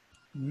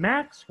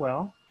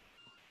 Maxwell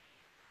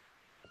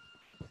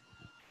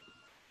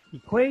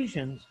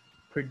equations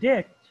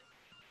predict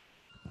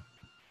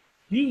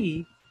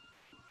v,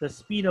 the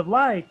speed of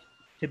light,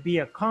 to be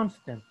a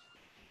constant.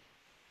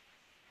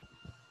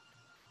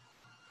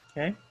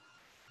 Okay?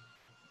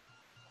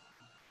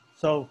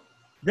 So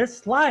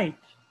this light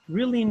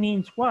really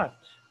means what?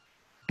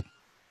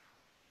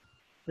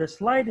 This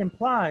light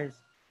implies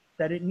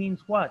that it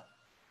means what?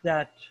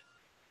 That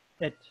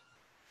it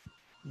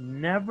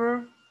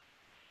never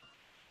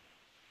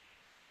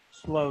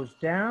slows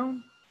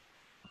down,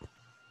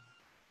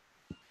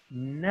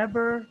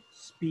 never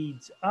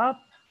speeds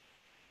up,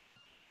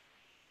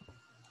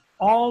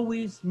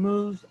 always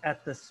moves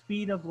at the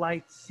speed of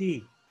light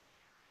c.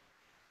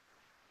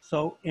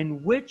 So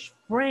in which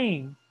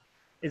frame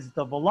is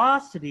the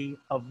velocity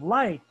of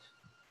light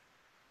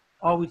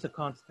always a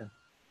constant?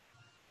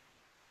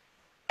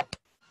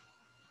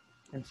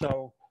 And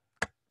so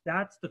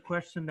that's the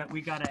question that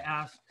we got to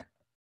ask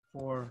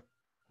for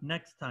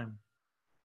next time.